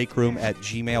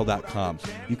brosinthebreakroom@gmail.com.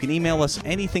 You can email us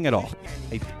anything at all.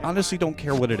 I honestly don't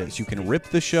care what it is. You can rip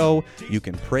the show. You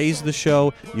can praise the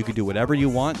show. You can do whatever you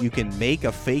want. You can make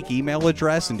a fake email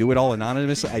address and do it all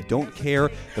anonymously. I don't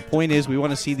care. The point is we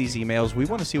want to see these emails. emails. We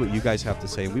want to see what you guys have to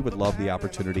say. We would love the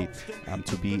opportunity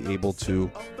to be able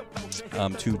to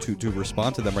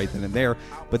respond to them right then and there.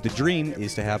 But the dream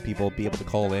is to have people be able to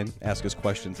call in, ask us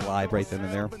questions live right then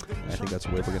and there. And I think that's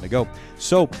the way we're going to go.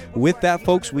 So with that,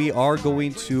 folks, we are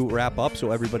going to wrap up.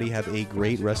 So everybody have a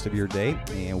great rest of your day,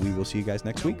 and we will see you guys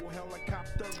next week.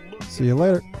 See you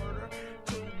later.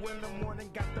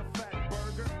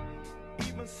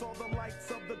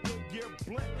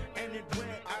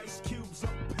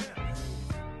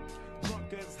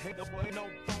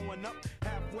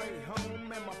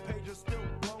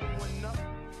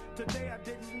 Today I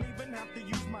didn't even have to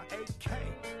use my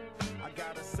AK.